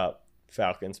straight up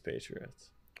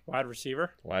Falcons-Patriots. Wide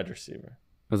receiver? Wide receiver.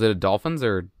 Was it a Dolphins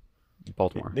or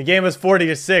Baltimore? The game was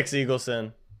 40-6,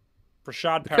 Eagleson.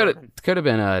 Rashad Perriman. It could have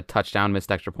been a touchdown,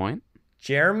 missed extra point.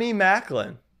 Jeremy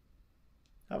Maclin.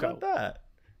 How about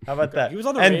that? He was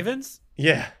on the Ravens?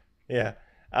 Yeah.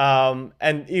 And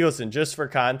Eagleson, just for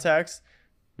context,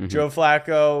 Joe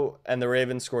Flacco and the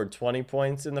Ravens scored 20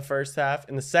 points in the first half.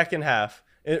 In the second half,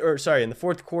 in the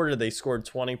fourth quarter, they scored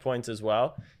 20 points as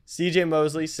well. CJ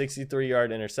Mosley,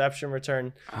 63-yard interception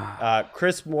return.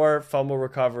 Chris Moore, fumble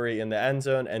recovery in the end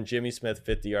zone. And Jimmy Smith,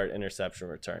 50-yard interception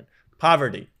return.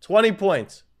 Poverty, 20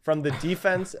 points from the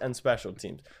defense and special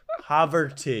teams.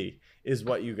 Poverty is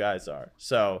what you guys are.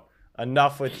 So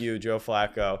enough with you, Joe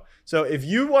Flacco. So if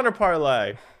you want to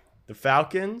parlay the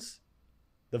Falcons,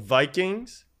 the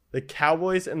Vikings, the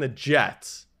Cowboys, and the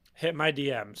Jets, hit my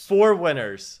DMs. 4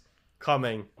 winners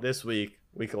coming this week,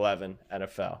 Week 11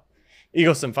 NFL.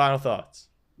 Eagleson, final thoughts.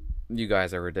 You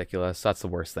guys are ridiculous. That's the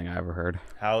worst thing I ever heard.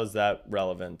 How is that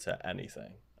relevant to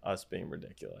anything? Us being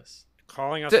ridiculous.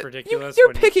 Calling us ridiculous.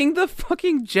 You're picking the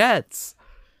fucking Jets.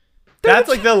 That's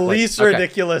like the least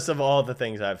ridiculous of all the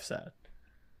things I've said.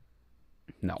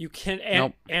 No. You can,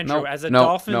 Nope. Andrew, Nope. as a Nope.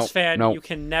 Dolphins Nope. fan, Nope. you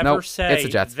can never say it's the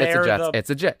Jets. It's the they're Jets. the- It's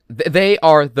the Jets. They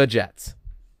are the Jets.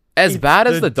 As bad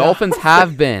as the Dolphins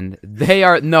have been, they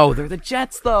are. No, they're the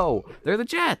Jets, though. They're the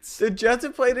Jets. The Jets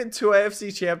have played in 2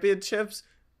 AFC championships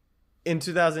in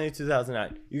 2008,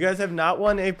 2009. You guys have not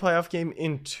won a playoff game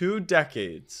in 2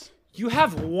 decades. You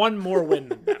have one more win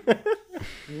than them.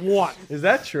 One. Is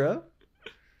that true?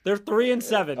 They're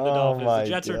 3-7. The Oh Dolphins. my The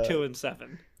Jets are God.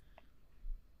 2-7.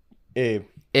 Abe,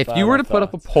 If you final were to put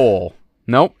up a thoughts. poll,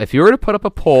 if you were to put up a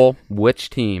poll, which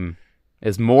team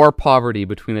is more poverty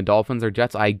between the Dolphins or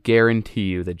Jets? I guarantee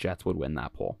you the Jets would win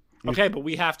that poll. Okay, but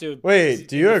we have to. Wait,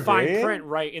 do you the agree? Fine print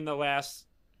right in the last.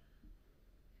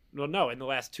 Well, no, in the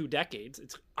last 2 decades,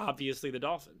 it's obviously the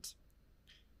Dolphins.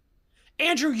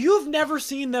 Andrew, you've never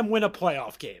seen them win a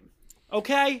playoff game,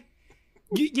 okay?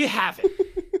 You haven't.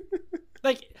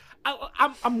 Like,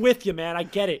 I'm with you, man. I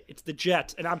get it. It's the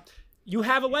Jets, and you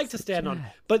have a leg to stand on.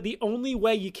 But the only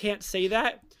way you can't say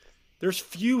that, there's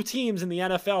few teams in the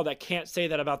NFL that can't say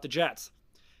that about the Jets.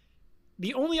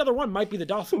 The only other one might be the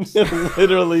Dolphins.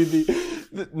 Literally,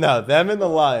 them and the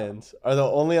Lions are the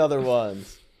only other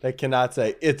ones that cannot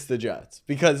say it's the Jets,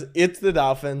 because it's the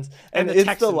Dolphins and the it's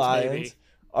Texans, the Lions.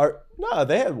 maybe. No,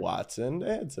 they had Watson. They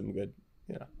had some good,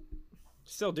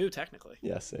 Still do, technically.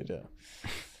 Yes, they do.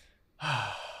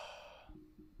 I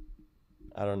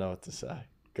don't know what to say.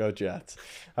 Go Jets.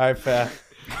 All right, fam.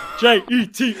 Jets.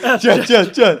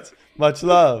 Jets. Much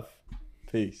love.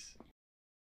 Peace.